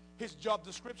of his job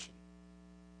description.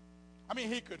 I mean,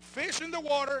 he could fish in the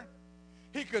water.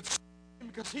 He could swim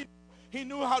because he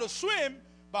knew how to swim,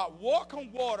 but walk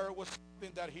on water was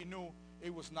something that he knew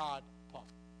it was not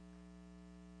possible.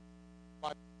 By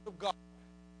the grace of God,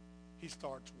 he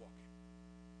starts walking.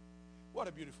 What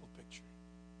a beautiful picture.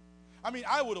 I mean,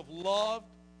 I would have loved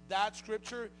that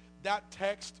scripture, that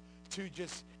text, to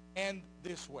just end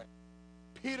this way.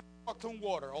 Peter walked on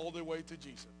water all the way to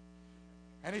Jesus.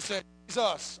 And he said,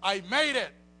 Jesus, I made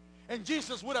it. And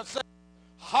Jesus would have said,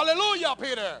 hallelujah,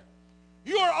 Peter.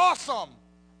 You are awesome.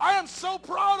 I am so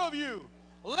proud of you.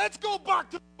 Let's go back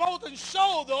to the boat and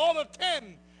show the other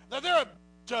 10 that they're a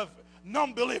bunch of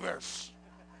non-believers.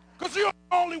 Because you're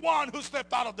the only one who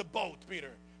stepped out of the boat,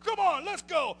 Peter. Come on, let's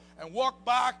go. And walk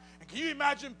back. And can you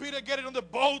imagine Peter getting on the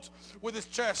boat with his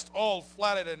chest all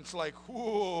flattened, and it's like,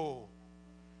 whoa.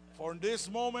 From this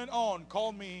moment on,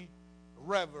 call me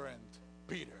Reverend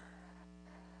Peter.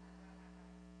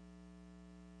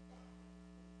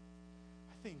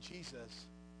 I think Jesus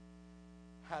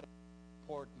had an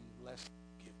important lesson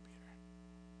to give Peter.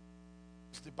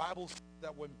 Because the Bible says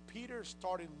that when Peter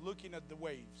started looking at the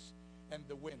waves and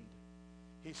the wind,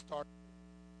 he started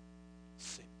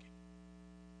sinking.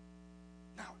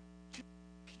 Now, can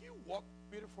you walk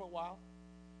Peter for a while?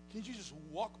 Can you just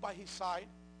walk by his side,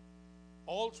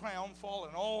 all triumphal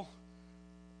and all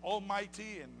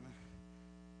almighty and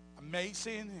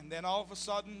amazing, and then all of a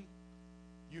sudden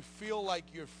you feel like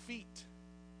your feet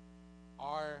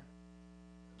are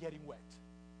getting wet.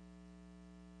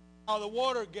 Now the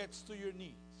water gets to your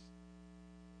knees.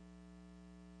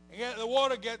 And the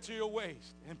water gets to your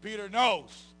waist. And Peter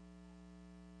knows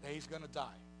that he's going to die.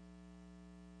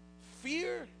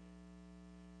 Fear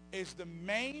is the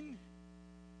main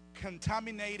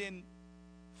contaminating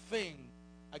thing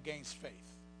against faith.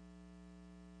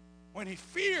 When he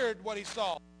feared what he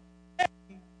saw,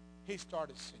 he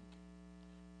started sinking.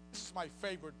 This is my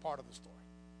favorite part of the story.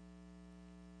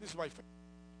 This is my favorite.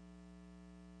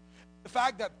 The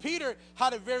fact that Peter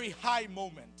had a very high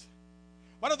moment.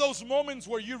 One of those moments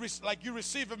where you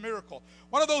receive a miracle.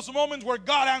 One of those moments where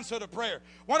God answered a prayer.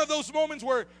 One of those moments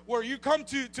where you come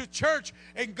to church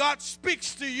and God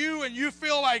speaks to you and you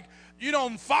feel like you're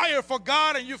on fire for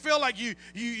God, and you feel like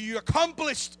you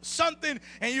accomplished something,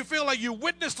 and you feel like you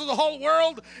witnessed to the whole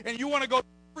world, and you want to go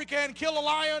freaking kill a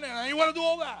lion, and you want to do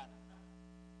all that.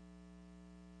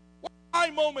 What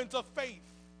high moment of faith.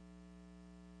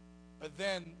 But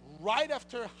then right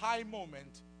after high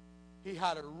moment, he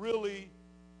had a really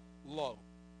low.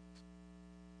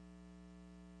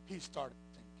 He started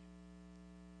thinking.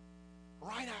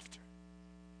 Right after.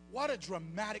 What a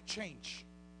dramatic change.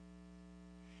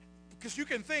 Because you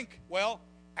can think, well,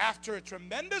 after a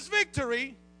tremendous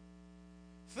victory,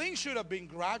 things should have been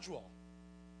gradual.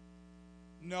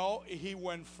 No, he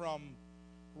went from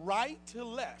right to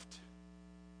left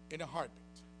in a heartbeat.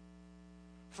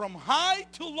 From high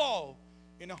to low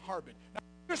in a heartbeat. Now,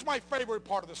 here's my favorite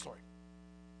part of the story.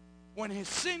 When he's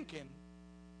sinking,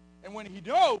 and when he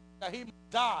knows that he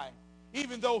must die,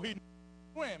 even though he knows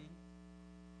swim,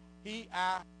 he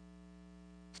asks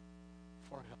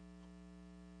for help.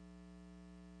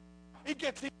 It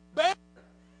gets even better.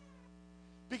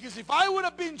 Because if I would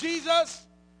have been Jesus,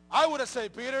 I would have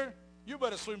said, Peter, you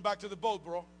better swim back to the boat,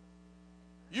 bro.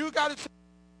 You got to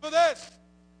for this.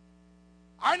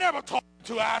 I never told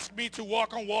you to ask me to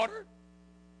walk on water.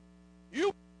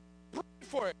 You prayed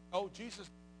for it. Oh, Jesus.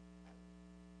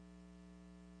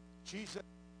 Jesus.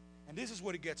 And this is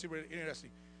what it gets really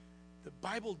interesting. The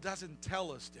Bible doesn't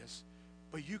tell us this,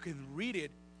 but you can read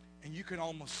it and you can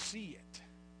almost see it.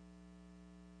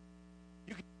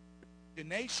 You can see the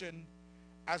nation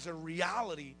as a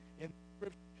reality in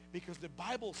Scripture, because the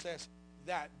Bible says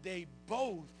that they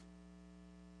both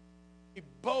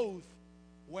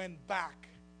went back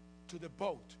to the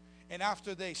boat. And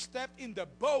after they stepped in the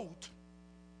boat,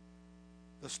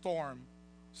 the storm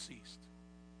ceased.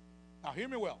 Now hear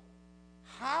me well.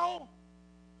 How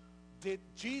did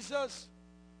Jesus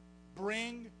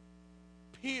bring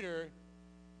Peter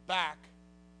back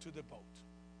to the boat?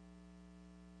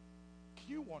 Can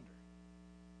you wonder?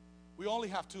 We only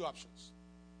have two options.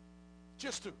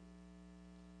 Just two.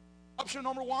 Option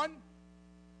number one,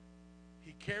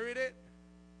 he carried it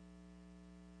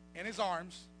in his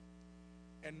arms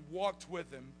and walked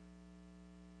with him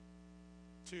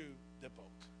to the boat.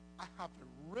 I have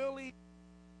a really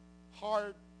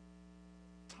hard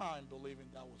time believing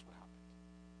that was what happened.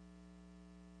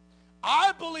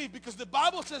 I believe, because the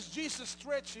Bible says Jesus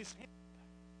stretched his hand.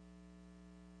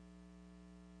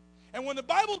 And when the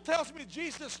Bible tells me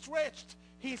Jesus stretched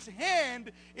his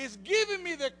hand, it's giving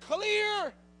me the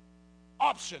clear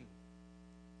option.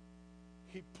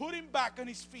 He put him back on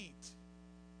his feet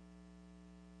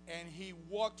and he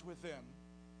walked with him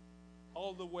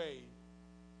all the way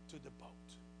to the boat.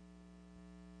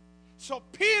 So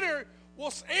Peter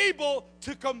was able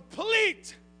to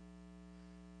complete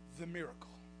the miracle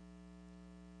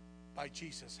by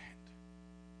Jesus' hand.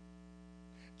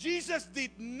 Jesus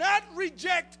did not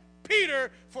reject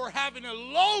Peter for having a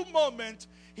low moment.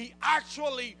 He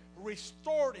actually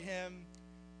restored him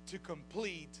to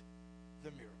complete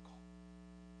the miracle.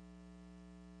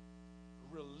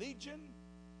 Religion,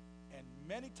 and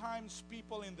many times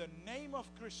people in the name of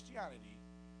Christianity,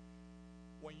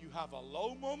 when you have a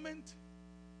low moment,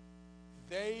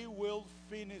 they will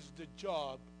finish the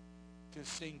job to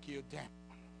sink you down.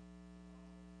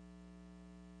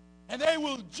 And they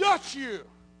will judge you.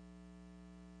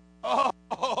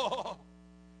 Oh,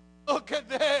 look at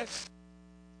this.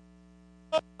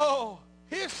 Oh,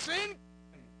 he's sinking.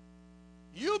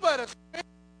 You better sink.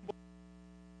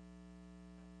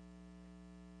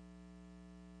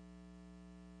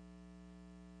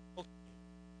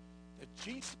 That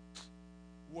Jesus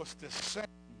was the same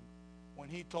when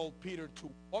he told Peter to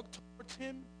walk towards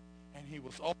him, and he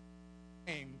was also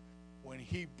the same when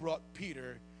he brought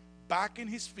Peter back in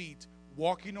his feet,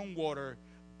 walking on water,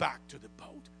 back to the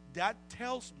boat. That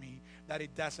tells me that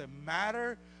it doesn't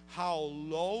matter how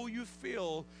low you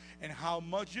feel and how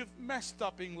much you've messed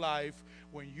up in life.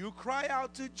 When you cry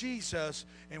out to Jesus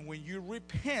and when you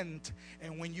repent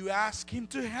and when you ask him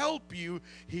to help you,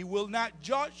 he will not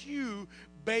judge you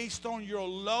based on your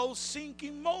low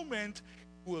sinking moment.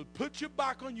 He will put you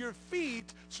back on your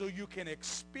feet so you can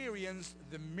experience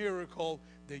the miracle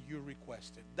that you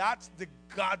requested. That's the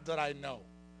God that I know.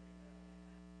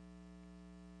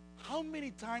 How many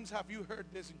times have you heard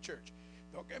this in church?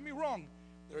 Don't get me wrong,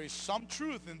 there is some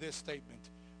truth in this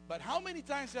statement. But how many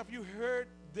times have you heard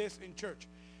this in church?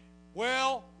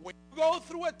 Well, when you go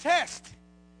through a test,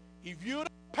 if you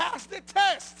don't pass the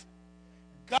test,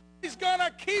 God is going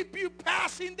to keep you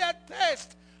passing that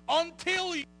test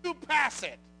until you pass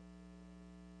it.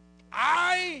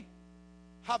 I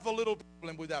have a little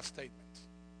problem with that statement.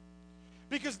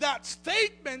 Because that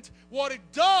statement, what it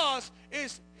does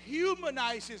is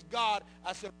humanizes God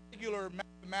as a regular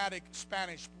mathematics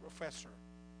Spanish professor.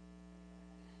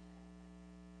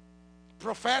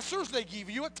 Professors, they give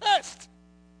you a test.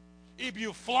 If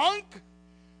you flunk,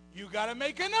 you got to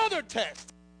make another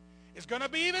test. It's going to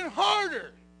be even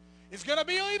harder. It's going to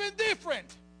be even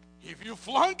different. If you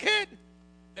flunk it,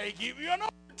 they give you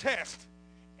another test.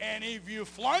 And if you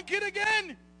flunk it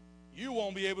again, you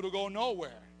won't be able to go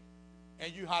nowhere.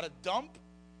 And you have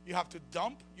to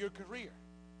dump your career.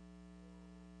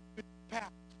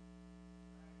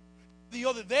 The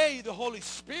other day, the Holy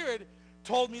Spirit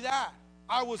told me that.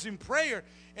 I was in prayer,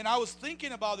 and I was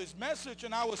thinking about this message,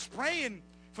 and I was praying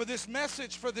for this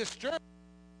message for this church.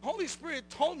 Holy Spirit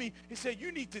told me, he said,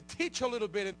 you need to teach a little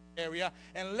bit in the area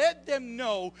and let them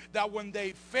know that when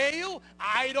they fail,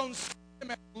 I don't see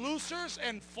them as losers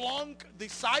and flunk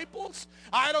disciples.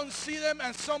 I don't see them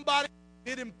as somebody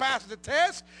who didn't pass the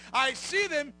test. I see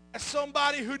them as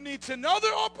somebody who needs another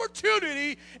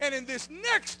opportunity, and in this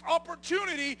next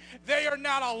opportunity, they are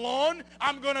not alone.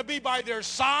 I'm going to be by their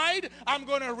side. I'm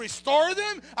going to restore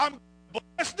them. I'm going to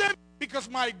bless them, because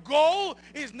my goal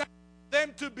is not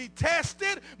them to be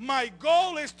tested. My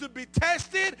goal is to be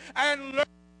tested and learn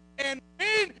and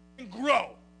win and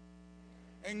grow.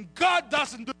 And God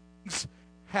doesn't do things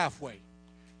halfway.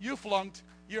 You flunked,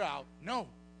 you're out. No.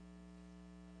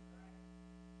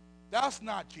 That's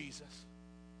not Jesus.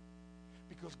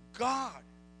 Because God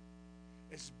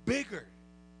is bigger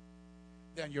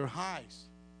than your highs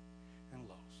and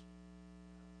lows.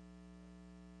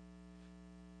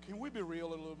 Can we be real a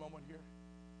little moment here?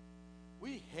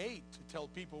 We hate to tell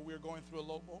people we're going through a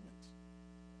low moment.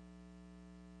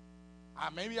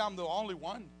 Maybe I'm the only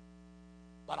one,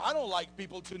 but I don't like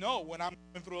people to know when I'm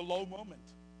going through a low moment.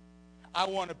 I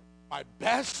want my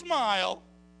best smile,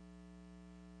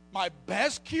 my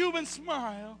best Cuban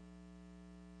smile,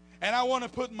 and I want to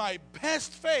put my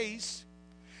best face,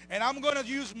 and I'm going to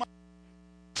use my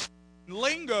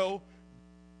lingo,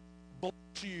 bless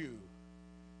you.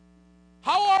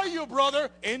 How are you, brother?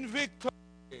 In victory.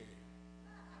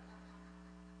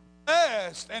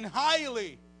 Blessed and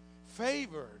highly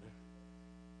favored.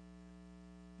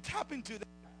 Tap into that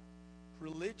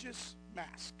religious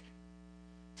mask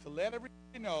to let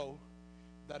everybody know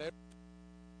that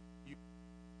you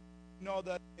know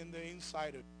that in the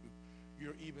inside of you,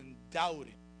 you're even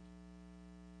doubting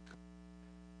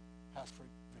has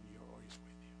forgiven you or is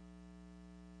with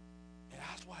you. And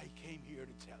that's why he came here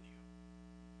to tell you,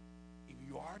 if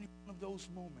you are in one of those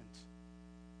moments,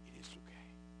 it is okay.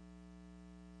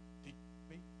 Did you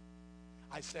hear me?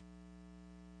 I said,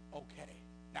 okay.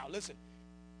 Now listen,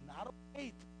 not okay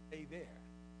to stay there,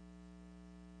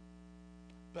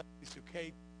 but it's okay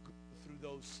to go through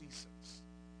those seasons,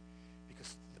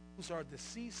 because those are the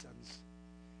seasons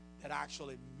that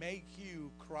actually make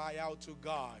you cry out to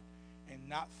God and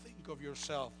not think of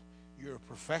yourself. You're a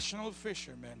professional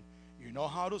fisherman. You know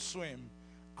how to swim.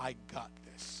 I got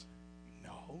this.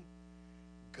 No.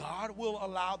 God will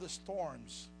allow the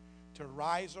storms to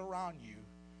rise around you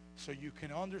so you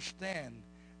can understand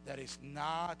that it's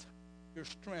not your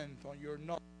strength or your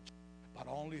knowledge, but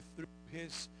only through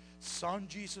his Son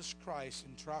Jesus Christ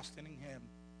and trusting in him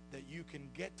that you can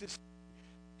get to see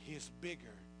his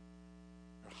bigger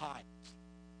highs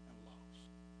and lows.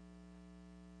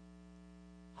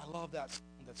 I love that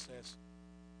song that says,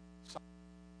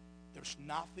 there's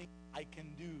nothing I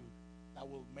can do that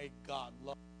will make God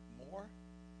love me more.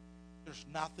 There's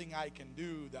nothing I can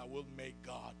do that will make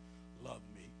God love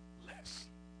me less.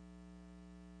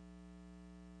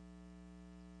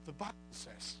 The Bible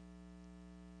says,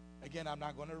 again, I'm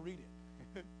not going to read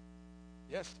it.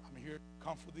 Yes, I'm here to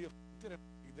comfort the afflicted and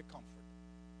give the comfort.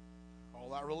 All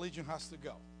that religion has to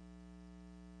go.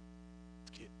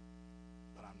 It's kidding,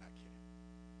 but I'm not kidding.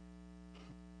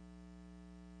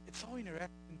 It's so interesting.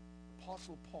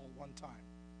 Apostle Paul one time,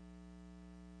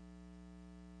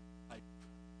 like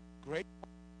great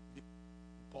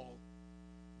Paul,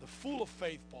 the full of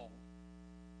faith Paul,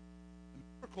 the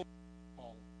miracle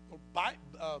Paul,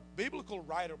 or biblical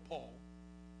writer Paul,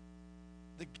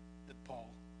 the gifted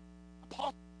Paul,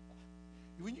 Apostle Paul.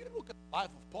 When you look at the life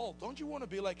of Paul, don't you want to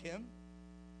be like him?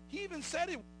 He even said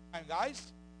it one time,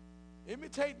 guys.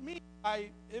 Imitate me, I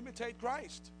imitate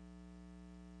Christ.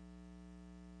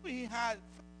 He had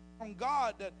from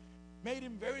God that made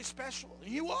him very special.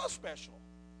 He was special.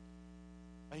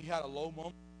 And he had a low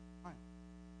moment.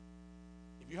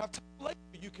 If you have time later,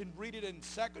 you can read it in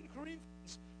 2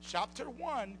 Corinthians chapter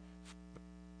 1,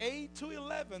 8 to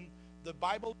 11. The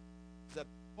Bible says that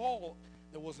Paul,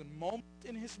 there was a moment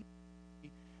in his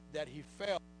ministry that he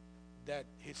felt that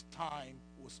his time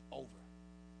was over.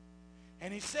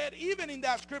 And he said, even in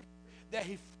that scripture, that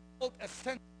he felt a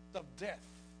sense of death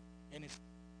in his life.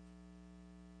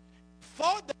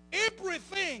 Thought that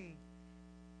everything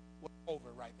was over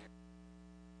right there.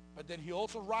 But then he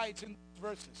also writes in these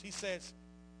verses, he says,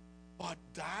 but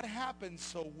that happened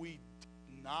so we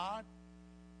did not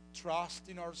trust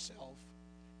in ourselves.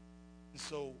 And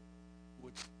so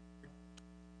would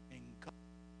in God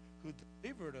who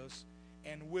delivered us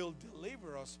and will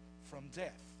deliver us from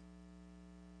death.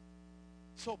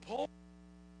 So Paul's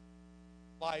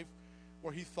life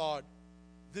where he thought,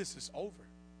 this is over.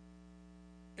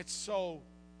 It's so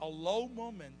a low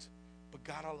moment, but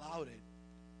God allowed it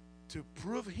to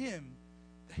prove him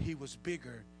that he was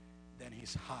bigger than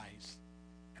his highs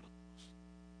and lows.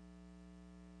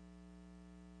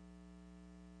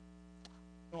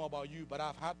 I don't know about you, but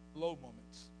I've had low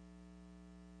moments.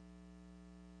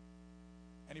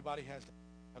 Anybody has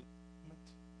a low moment?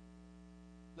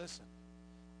 Listen,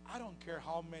 I don't care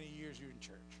how many years you're in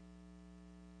church.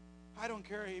 I don't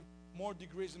care if more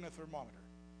degrees than a thermometer.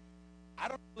 I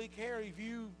don't really care if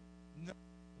you know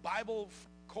Bible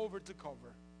cover to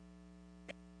cover.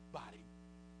 Everybody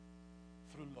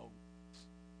through low moments.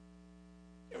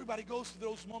 Everybody goes through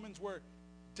those moments where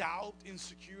doubt,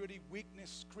 insecurity,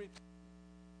 weakness creeps,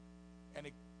 and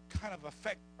it kind of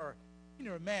affects our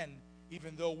inner man,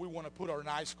 even though we want to put our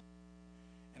nice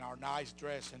and our nice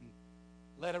dress and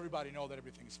let everybody know that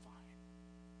everything is fine.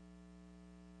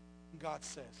 And God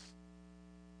says,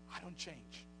 I don't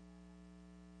change.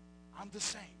 I'm the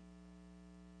same.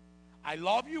 I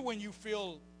love you when you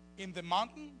feel in the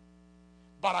mountain,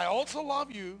 but I also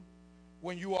love you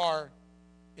when you are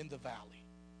in the valley.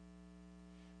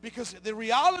 Because the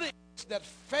reality is that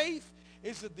faith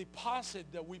is a deposit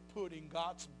that we put in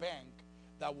God's bank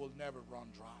that will never run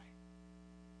dry.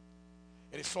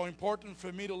 It is so important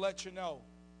for me to let you know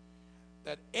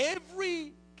that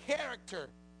every character,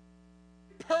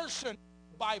 person in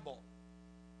the Bible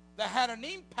that had an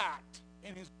impact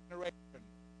in his generation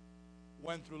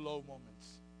went through low moments.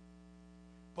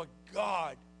 But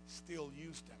God still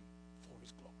used them for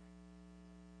his glory.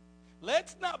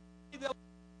 Let's not be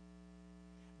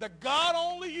that God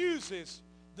only uses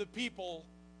the people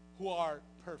who are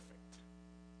perfect.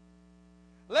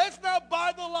 Let's not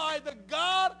buy the lie that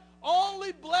God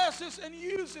only blesses and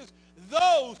uses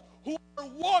those who are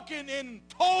walking in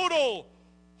total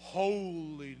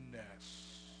holiness.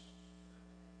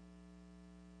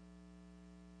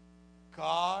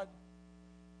 God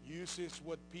uses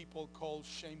what people call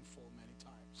shameful many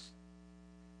times.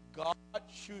 God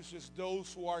chooses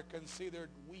those who are considered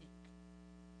weak.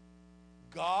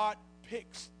 God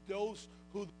picks those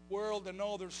who the world and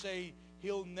others say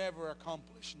he'll never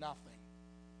accomplish nothing.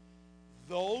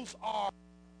 Those are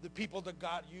the people that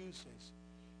God uses.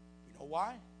 You know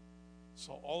why?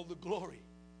 So all the glory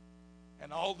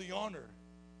and all the honor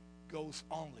goes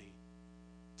only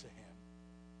to him.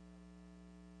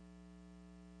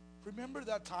 Remember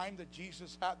that time that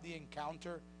Jesus had the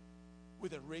encounter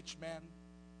with a rich man?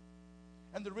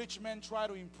 And the rich man tried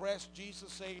to impress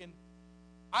Jesus saying,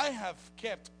 I have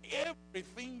kept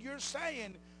everything you're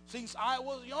saying since I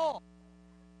was young.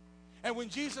 And when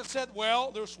Jesus said,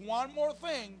 well, there's one more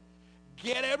thing.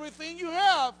 Get everything you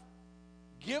have.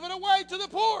 Give it away to the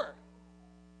poor.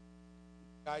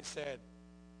 The guy said,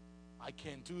 I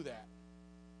can't do that.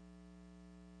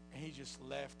 And he just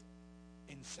left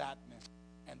in sadness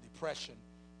and depression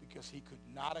because he could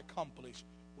not accomplish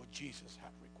what Jesus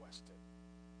had requested.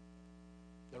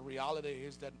 The reality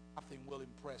is that nothing will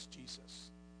impress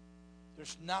Jesus.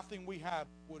 There's nothing we have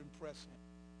that would impress him.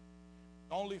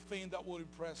 The only thing that would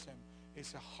impress him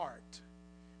is a heart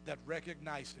that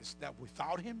recognizes that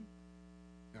without him,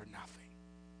 you're nothing.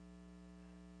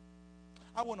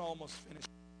 I want to almost finish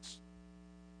this.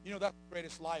 You know, that's the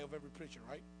greatest lie of every preacher,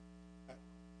 right?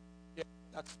 Yeah,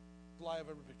 that's the lie of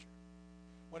every preacher.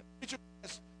 When a preacher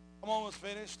says, I'm almost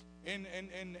finished, in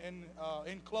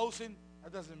closing,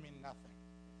 that doesn't mean nothing.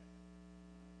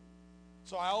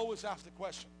 So I always ask the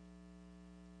question,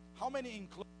 how many in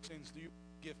closings do you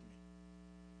give me?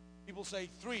 People say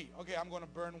 3. Okay, I'm going to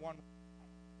burn 1.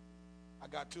 I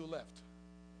got 2 left.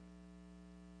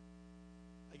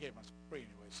 I gave myself 3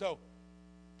 anyway. So,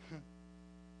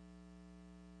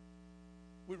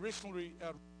 we recently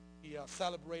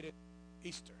celebrated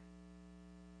Easter.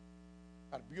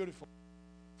 Had a beautiful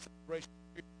celebration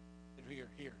here.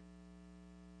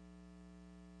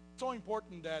 It's so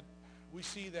important that we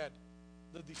see that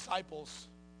the disciples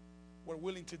were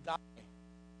willing to die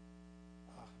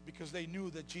because they knew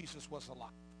that Jesus was alive.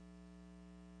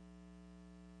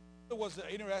 It was an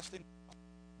interesting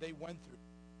they went through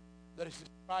that is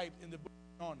described in the book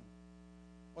of John.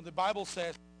 When the Bible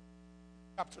says,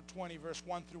 chapter 20, verse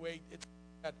 1 through 8, it's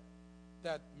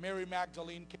that Mary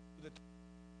Magdalene came to the tomb.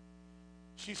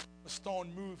 She saw the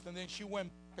stone moved, and then she went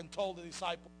back and told the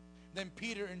disciples. Then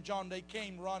Peter and John, they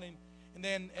came running, and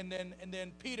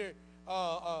then Peter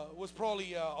was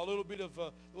probably a little bit of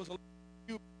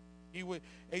he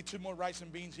ate 2 more rice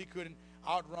and beans. He couldn't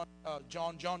outrun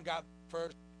John. John got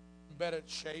first, in better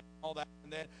shape, all that,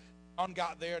 and then John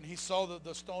got there and he saw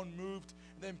the stone moved.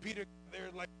 And then Peter got there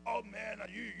like, oh man,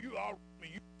 you outrun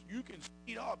me. You can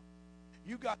speed up.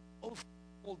 You got old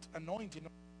anointing.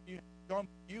 You John,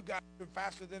 you got here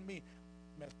faster than me.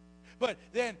 But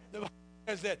then the Bible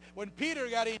says that when Peter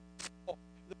got in, the Bible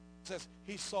says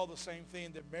he saw the same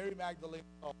thing that Mary Magdalene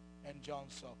saw and John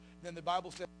saw. Then the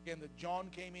Bible says again that John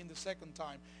came in the second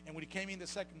time, and when he came in the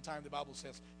second time, the Bible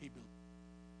says he believed.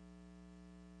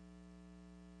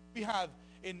 We have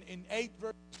in 8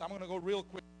 verses, I'm going to go real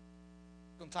quick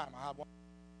on time. I have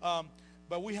one.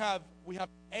 But we have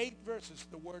 8 verses,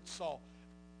 the word saw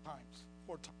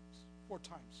four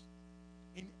times.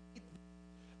 In 8,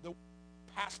 the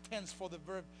past tense for the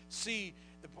verb see,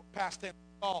 the past tense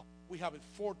saw, we have it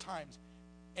 4 times,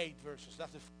 8 verses.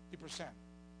 That's the 50%.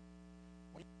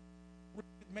 When you read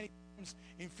it many times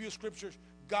in few scriptures,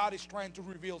 God is trying to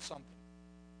reveal something.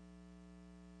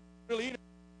 Really,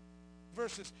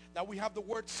 verses that we have the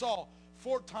word saw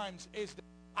 4 times is the,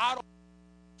 out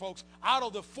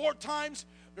of the 4 times,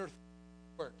 there's 3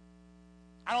 words.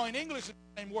 I know in English it's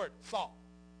the same word, saw.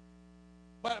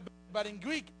 But in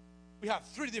Greek, we have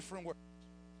 3 different words.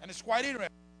 And it's quite interesting.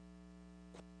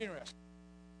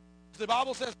 The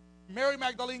Bible says Mary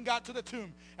Magdalene got to the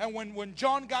tomb. And when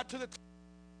John got to the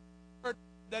tomb,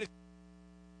 that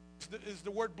is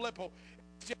the word blepo.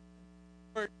 It's just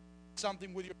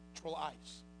something with your natural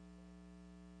eyes.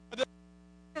 But the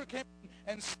Peter came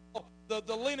and saw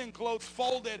the linen clothes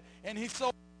folded, and he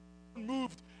saw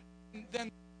moved. And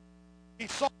then he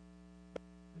saw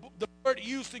the word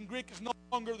used in Greek is no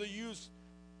longer the use.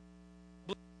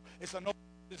 It's the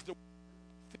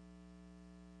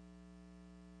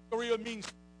Korea means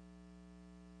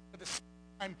at the same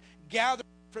time gather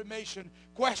information,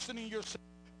 questioning yourself.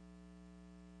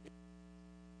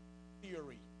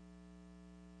 Theory.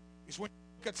 It's when you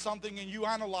look at something and you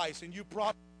analyze and you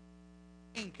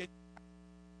think and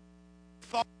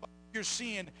thought about what you're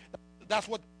seeing. That's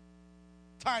what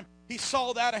time he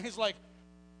saw that, and he's like,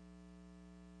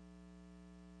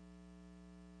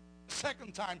 the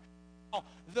second time,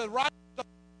 the right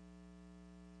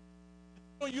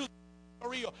don't use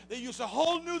real. They use a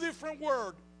whole new different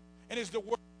word, and it's the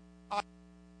word I.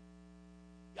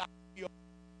 The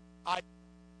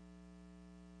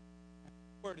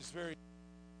word is very,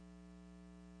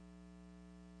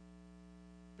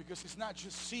 because it's not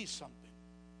just see something.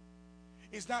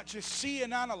 It's not just see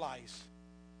and analyze.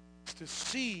 It's to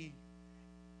see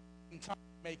and time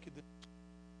to make it.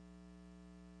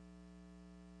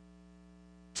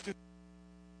 It's to, at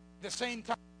the same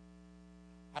time,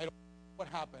 I don't know what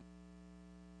happened.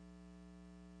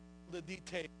 The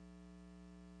detail.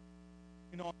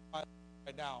 You know, right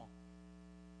now,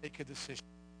 make a decision.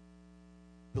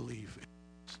 Believe it.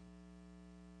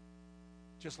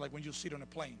 Just like when you sit on a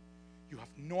plane, you have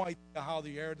no idea how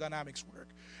the aerodynamics work.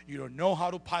 You don't know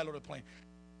how to pilot a plane.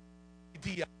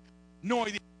 No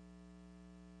idea.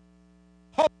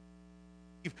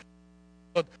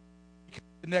 But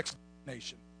the next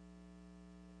nation.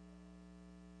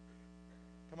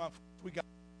 Come on, we got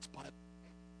this pilot.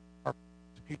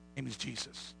 His name is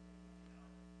Jesus.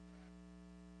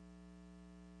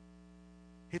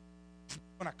 He's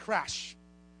going to crash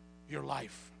your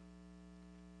life.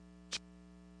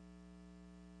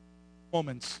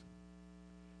 Moments.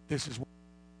 This is what.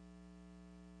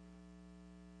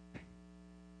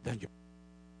 Then you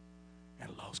and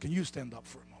lows. Can you stand up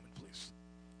for a moment, please?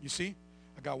 You see,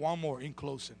 I got one more in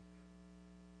closing.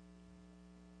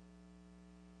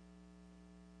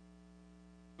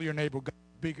 Your neighbor got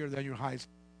bigger than your eyes.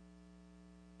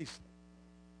 Please.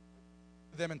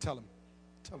 Them and tell them.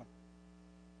 Tell them.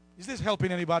 Is this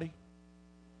helping anybody?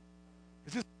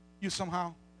 Is this you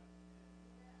somehow?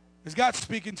 Is God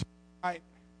speaking to you tonight?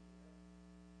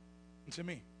 To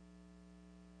me.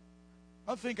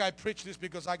 I don't think I preach this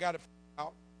because I got it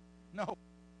out. No.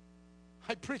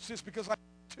 I preach this because I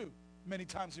too many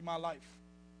times in my life.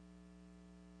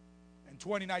 In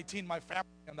 2019, my family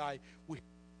and I, we had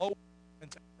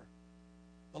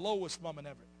the lowest moment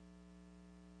ever.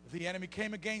 The enemy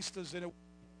came against us in a way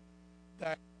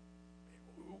that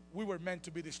we were meant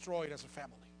to be destroyed as a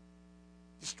family.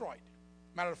 Destroyed.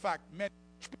 Matter of fact, meant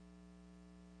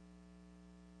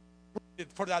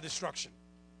for that destruction.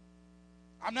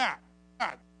 I'm not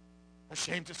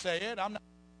ashamed to say it. I'm not.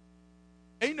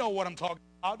 They know what I'm talking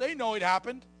about. They know it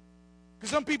happened.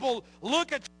 Because some people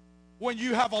look at you when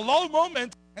you have a low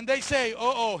moment and they say,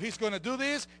 oh, he's going to do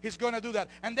this, he's going to do that.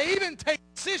 And they even take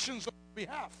decisions on your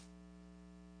behalf.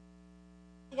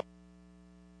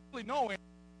 Really knowing,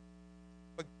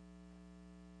 but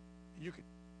you can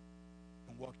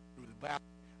walk through the valley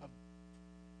of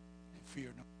fear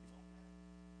no evil.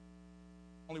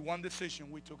 Only one decision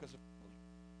we took as a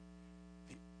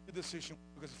family. The decision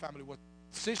we took as a family was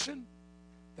a decision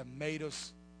that made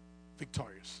us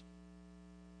victorious.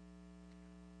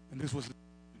 And this was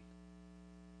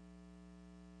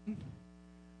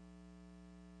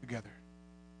together.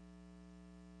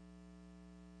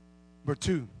 Number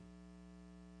two,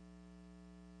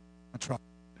 I try.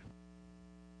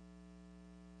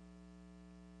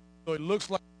 So it looks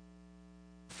like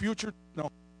future. No,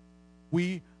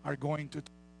 we are going to.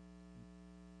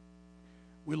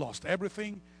 We lost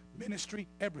everything, ministry,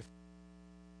 everything.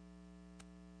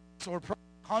 So we're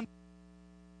probably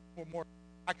more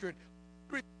accurate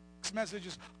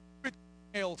messages,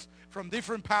 emails from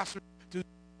different pastors. To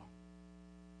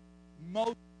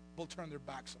most people turn their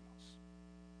backs on us.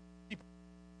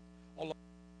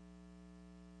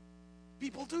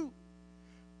 People do.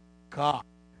 God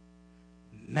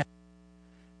never,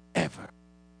 ever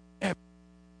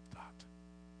thought.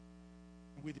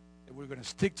 We're going to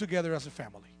stick together as a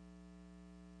family.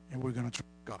 And we're going to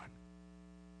trust God.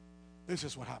 This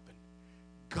is what happened.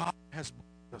 God has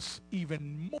blessed us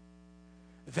even more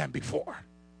than before.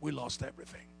 We lost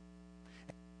everything.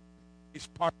 It's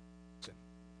part of it.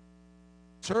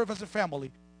 Serve as a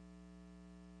family.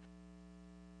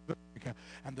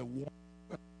 And the war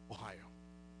of Ohio.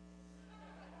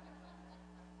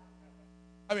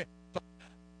 I mean,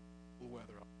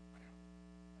 weather of Ohio.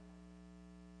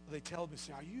 They tell me,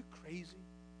 say, are you crazy?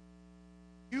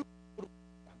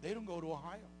 They don't go to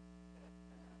Ohio.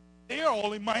 They are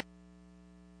all in Miami.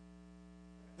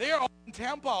 They are all in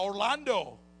Tampa,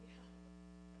 Orlando.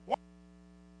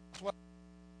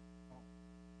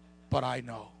 But I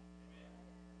know.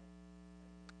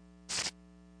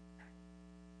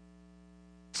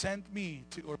 Sent me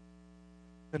to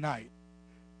tonight.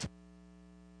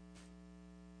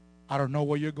 I don't know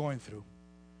what you're going through,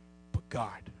 but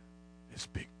God is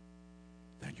bigger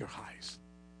than your highs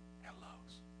and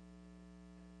lows.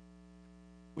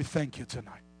 We thank you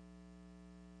tonight.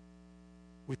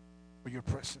 We thank you for your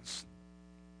presence.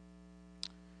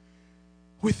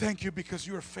 We thank you because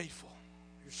you are faithful.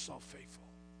 You're so faithful.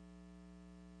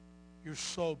 You're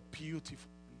so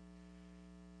beautiful.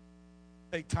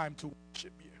 Take time to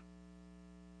worship you.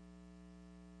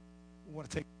 We want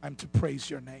to take time to praise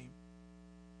your name.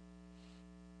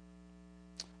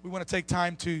 We want to take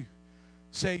time to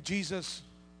say, Jesus,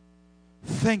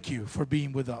 thank you for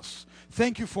being with us.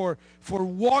 Thank you for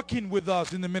walking with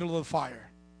us in the middle of the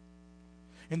fire.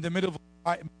 In the middle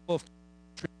of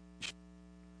tribulation.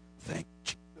 Thank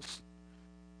you, Jesus.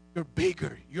 You're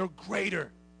bigger. You're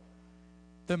greater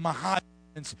than my highs.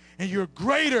 And you're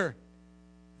greater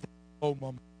than low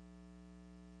moments.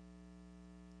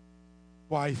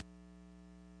 Why?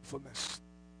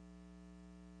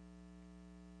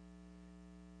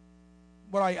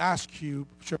 What I ask you,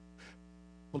 sure,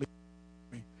 believe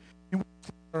me, in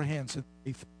our hands and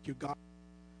say, thank you, God.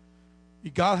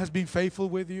 God has been faithful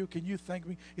with you. Can you thank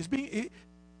me? If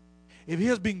He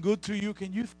has been good to you,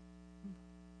 can you?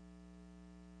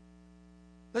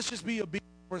 Let's just be obedient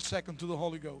for a second to the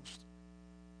Holy Ghost.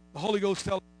 The Holy Ghost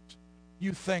tells us,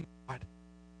 you thank God.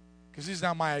 Because this is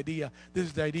not my idea. This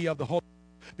is the idea of the Holy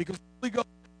Ghost. Because the Holy Ghost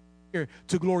is here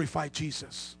to glorify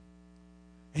Jesus.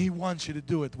 And He wants you to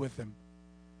do it with Him.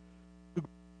 To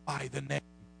glorify the name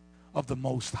of the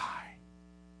Most High.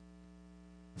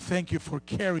 Thank you for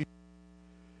carrying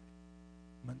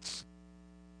moments.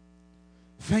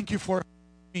 Thank you for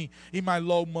me in my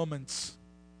low moments.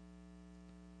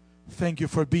 Thank you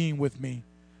for being with me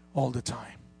all the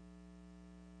time.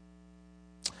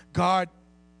 God,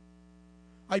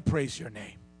 I praise your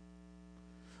name.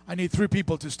 I need 3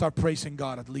 people to start praising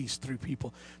God, at least 3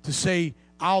 people, to say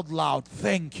out loud,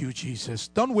 thank you, Jesus.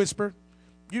 Don't whisper.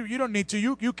 You don't need to.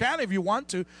 You can if you want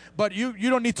to, but you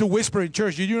don't need to whisper in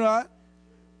church. Did you know that?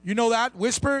 You know that?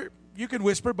 Whisper, you can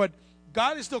whisper, but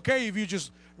God is okay if you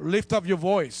just lift up your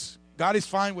voice. God is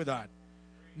fine with that.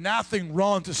 Nothing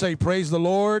wrong to say praise the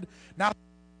Lord. Nothing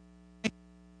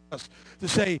to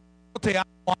say, I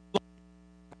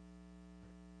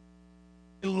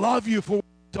love you for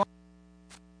the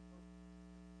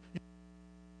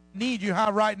need you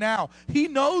have right now. He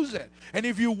knows it. And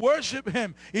if you worship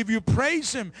Him, if you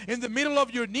praise Him in the middle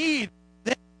of your need,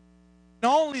 then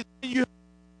not only you have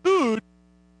food,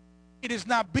 it is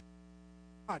not big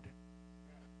God.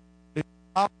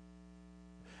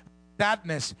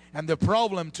 Sadness and the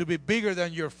problem to be bigger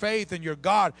than your faith and your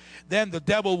God, then the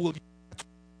devil will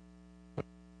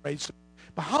praise.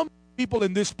 But how many people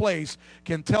in this place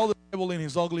can tell the devil in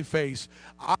his ugly face,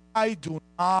 I do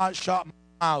not shut my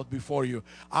mouth before you.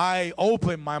 I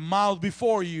open my mouth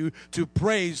before you to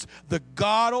praise the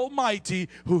God Almighty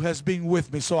who has been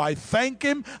with me. So I thank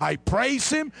Him, I praise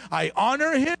Him, I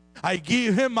honor Him, I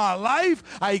give Him my life,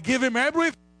 I give Him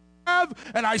everything I have,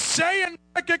 and I say and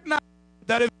recognize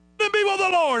that if wouldn't be with the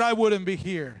Lord, I wouldn't be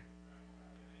here.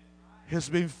 He's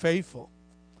been faithful.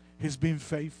 He's been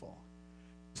faithful.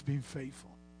 He's been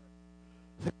faithful.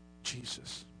 Thank you,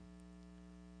 Jesus.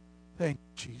 Thank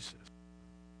you, Jesus.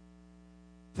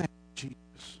 Thank you,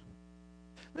 Jesus.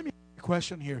 Let me ask you a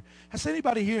question here. Has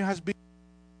anybody here has been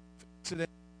in an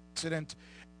accident?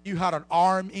 You had an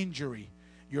arm injury.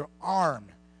 Your arm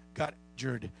got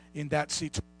injured in that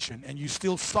situation, and you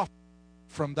still suffer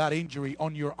from that injury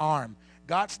on your arm.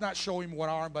 God's not showing me what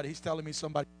arm, but he's telling me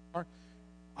somebody.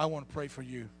 I want to pray for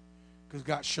you because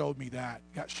God showed me that.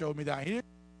 God showed me that.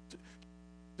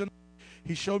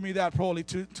 He showed me that probably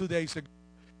two days ago.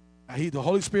 The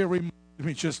Holy Spirit reminded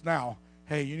me just now,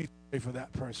 hey, you need to pray for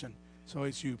that person. So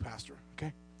it's you, Pastor,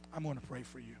 okay? I'm going to pray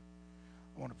for you.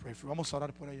 I want to pray for you. Vamos a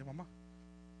orar por ella, mamá.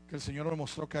 Que el Señor me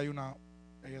mostró que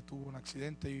ella tuvo un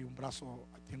accidente y un brazo,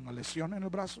 tiene una lesión en el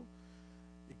brazo,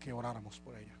 y que oráramos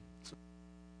por ella.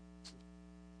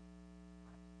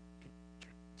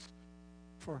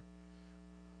 For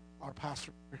our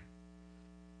pastor,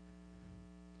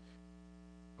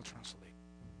 I'll translate.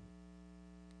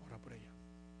 Ora por ella.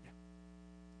 Yeah.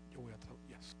 Yo voy a tell.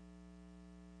 Yes.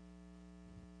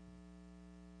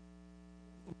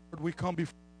 Lord, we come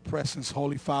before your presence,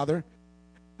 Holy Father.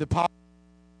 The power,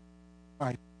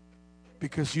 right?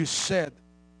 Because you said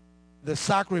the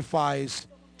sacrifice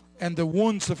and the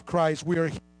wounds of Christ, we are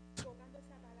healed.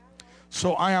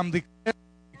 So I am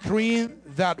decreeing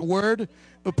that word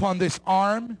upon this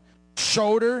arm,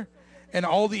 shoulder, and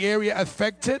all the area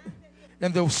affected.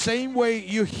 In the same way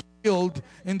you healed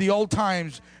in the old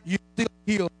times, you still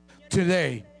heal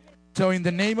today. So in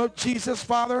the name of Jesus,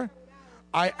 Father,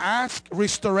 I ask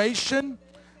restoration.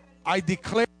 I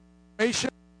declare restoration.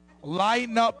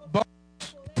 Lighten up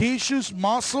bones, tissues,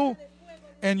 muscle,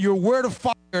 and your word of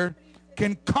fire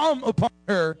can come upon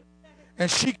her, and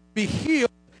she can be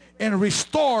healed and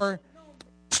restore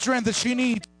strength that she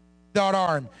needs. That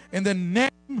arm. In the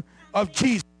name of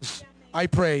Jesus, I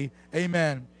pray.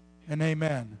 Amen and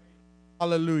amen.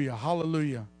 Hallelujah.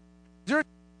 Hallelujah. Is there a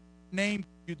name?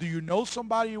 Do you know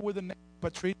somebody with the name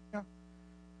Patricia?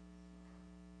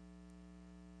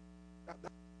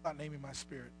 That's not name in my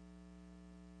spirit.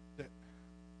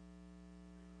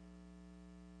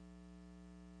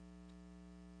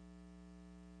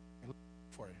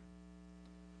 For you.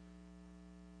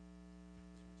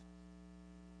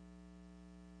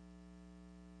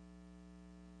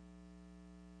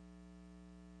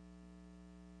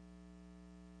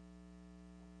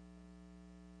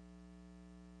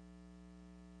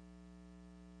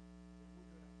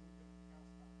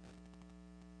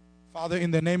 Father,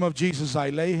 in the name of Jesus, I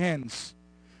lay hands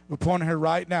upon her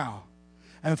right now.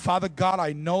 And Father God,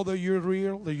 I know that you're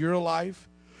real, that you're alive.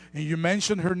 And you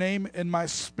mentioned her name in my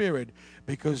spirit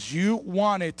because you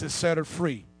wanted to set her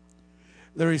free.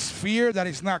 There is fear that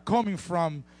is not coming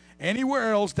from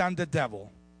anywhere else than the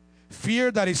devil.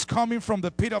 Fear that is coming from the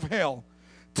pit of hell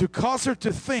to cause her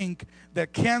to think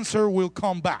that cancer will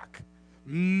come back.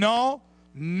 No,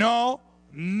 no,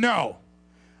 no.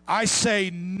 I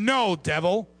say no,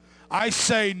 devil. I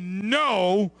say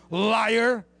no,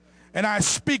 liar, and I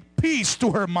speak peace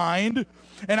to her mind,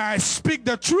 and I speak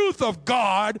the truth of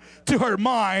God to her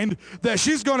mind, that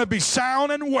she's going to be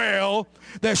sound and well,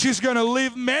 that she's going to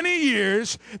live many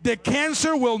years, that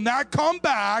cancer will not come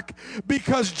back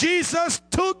because Jesus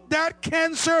took that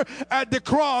cancer at the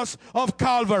cross of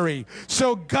Calvary.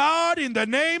 So God, in the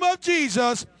name of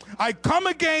Jesus, I come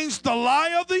against the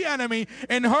lie of the enemy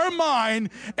in her mind,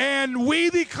 and we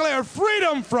declare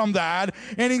freedom from that.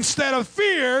 And instead of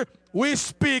fear, we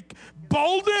speak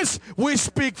boldness, we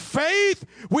speak faith,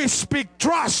 we speak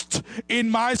trust in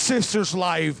my sister's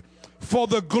life for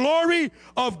the glory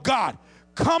of God.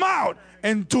 Come out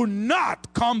and do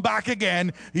not come back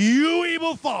again, you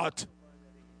evil thought,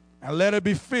 and let it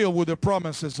be filled with the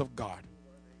promises of God.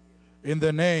 In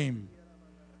the name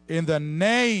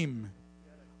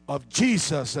of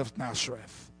Jesus of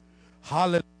Nazareth.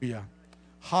 Hallelujah.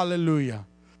 Hallelujah.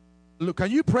 Look,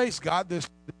 can you praise God this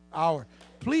hour?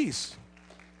 Please.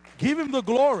 Give him the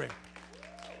glory.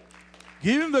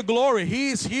 Give him the glory.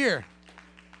 He is here.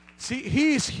 See,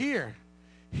 he is here.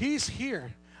 He's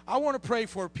here. I want to pray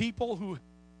for people who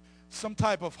some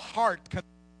type of heart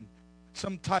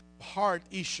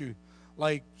issue.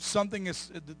 Like something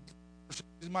is,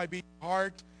 it might be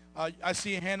heart. I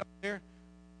see a hand up there.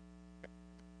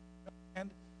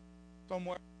 Hand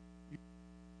somewhere.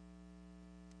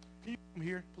 Can you come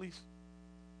here, please?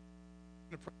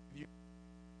 I'm going to pray with you.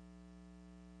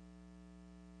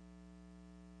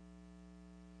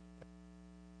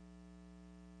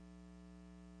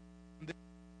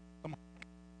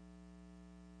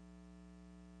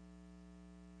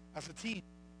 as a teen.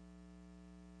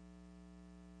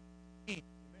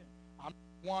 I'm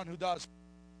the one who does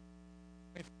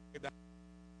anything like that.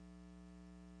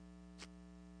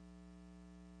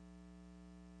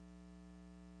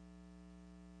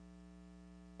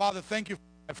 Father, thank you for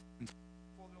my friends,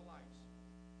 for their lives.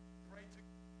 Pray to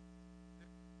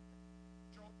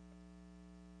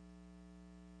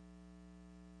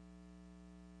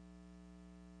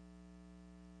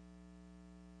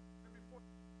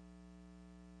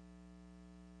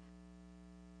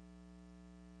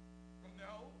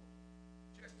no,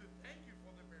 just to thank you for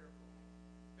the miracle.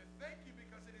 To thank you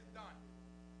because it is done.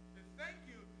 To thank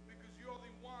you because you're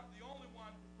the only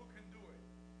one who can do it.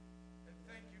 And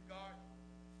thank you, God.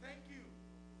 Thank you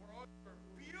for all your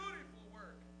beautiful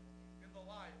work in the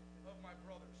life of my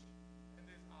brothers in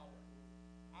this hour.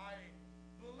 I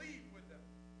believe with them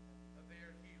that they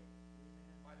are healed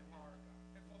by the power of God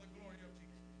and for the glory of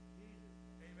Jesus.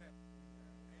 Amen.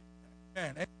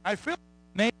 Amen. And I feel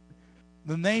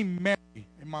the name Mary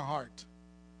in my heart.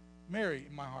 Mary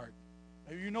in my heart.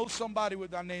 Maybe you know somebody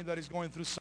with that name that is going through something.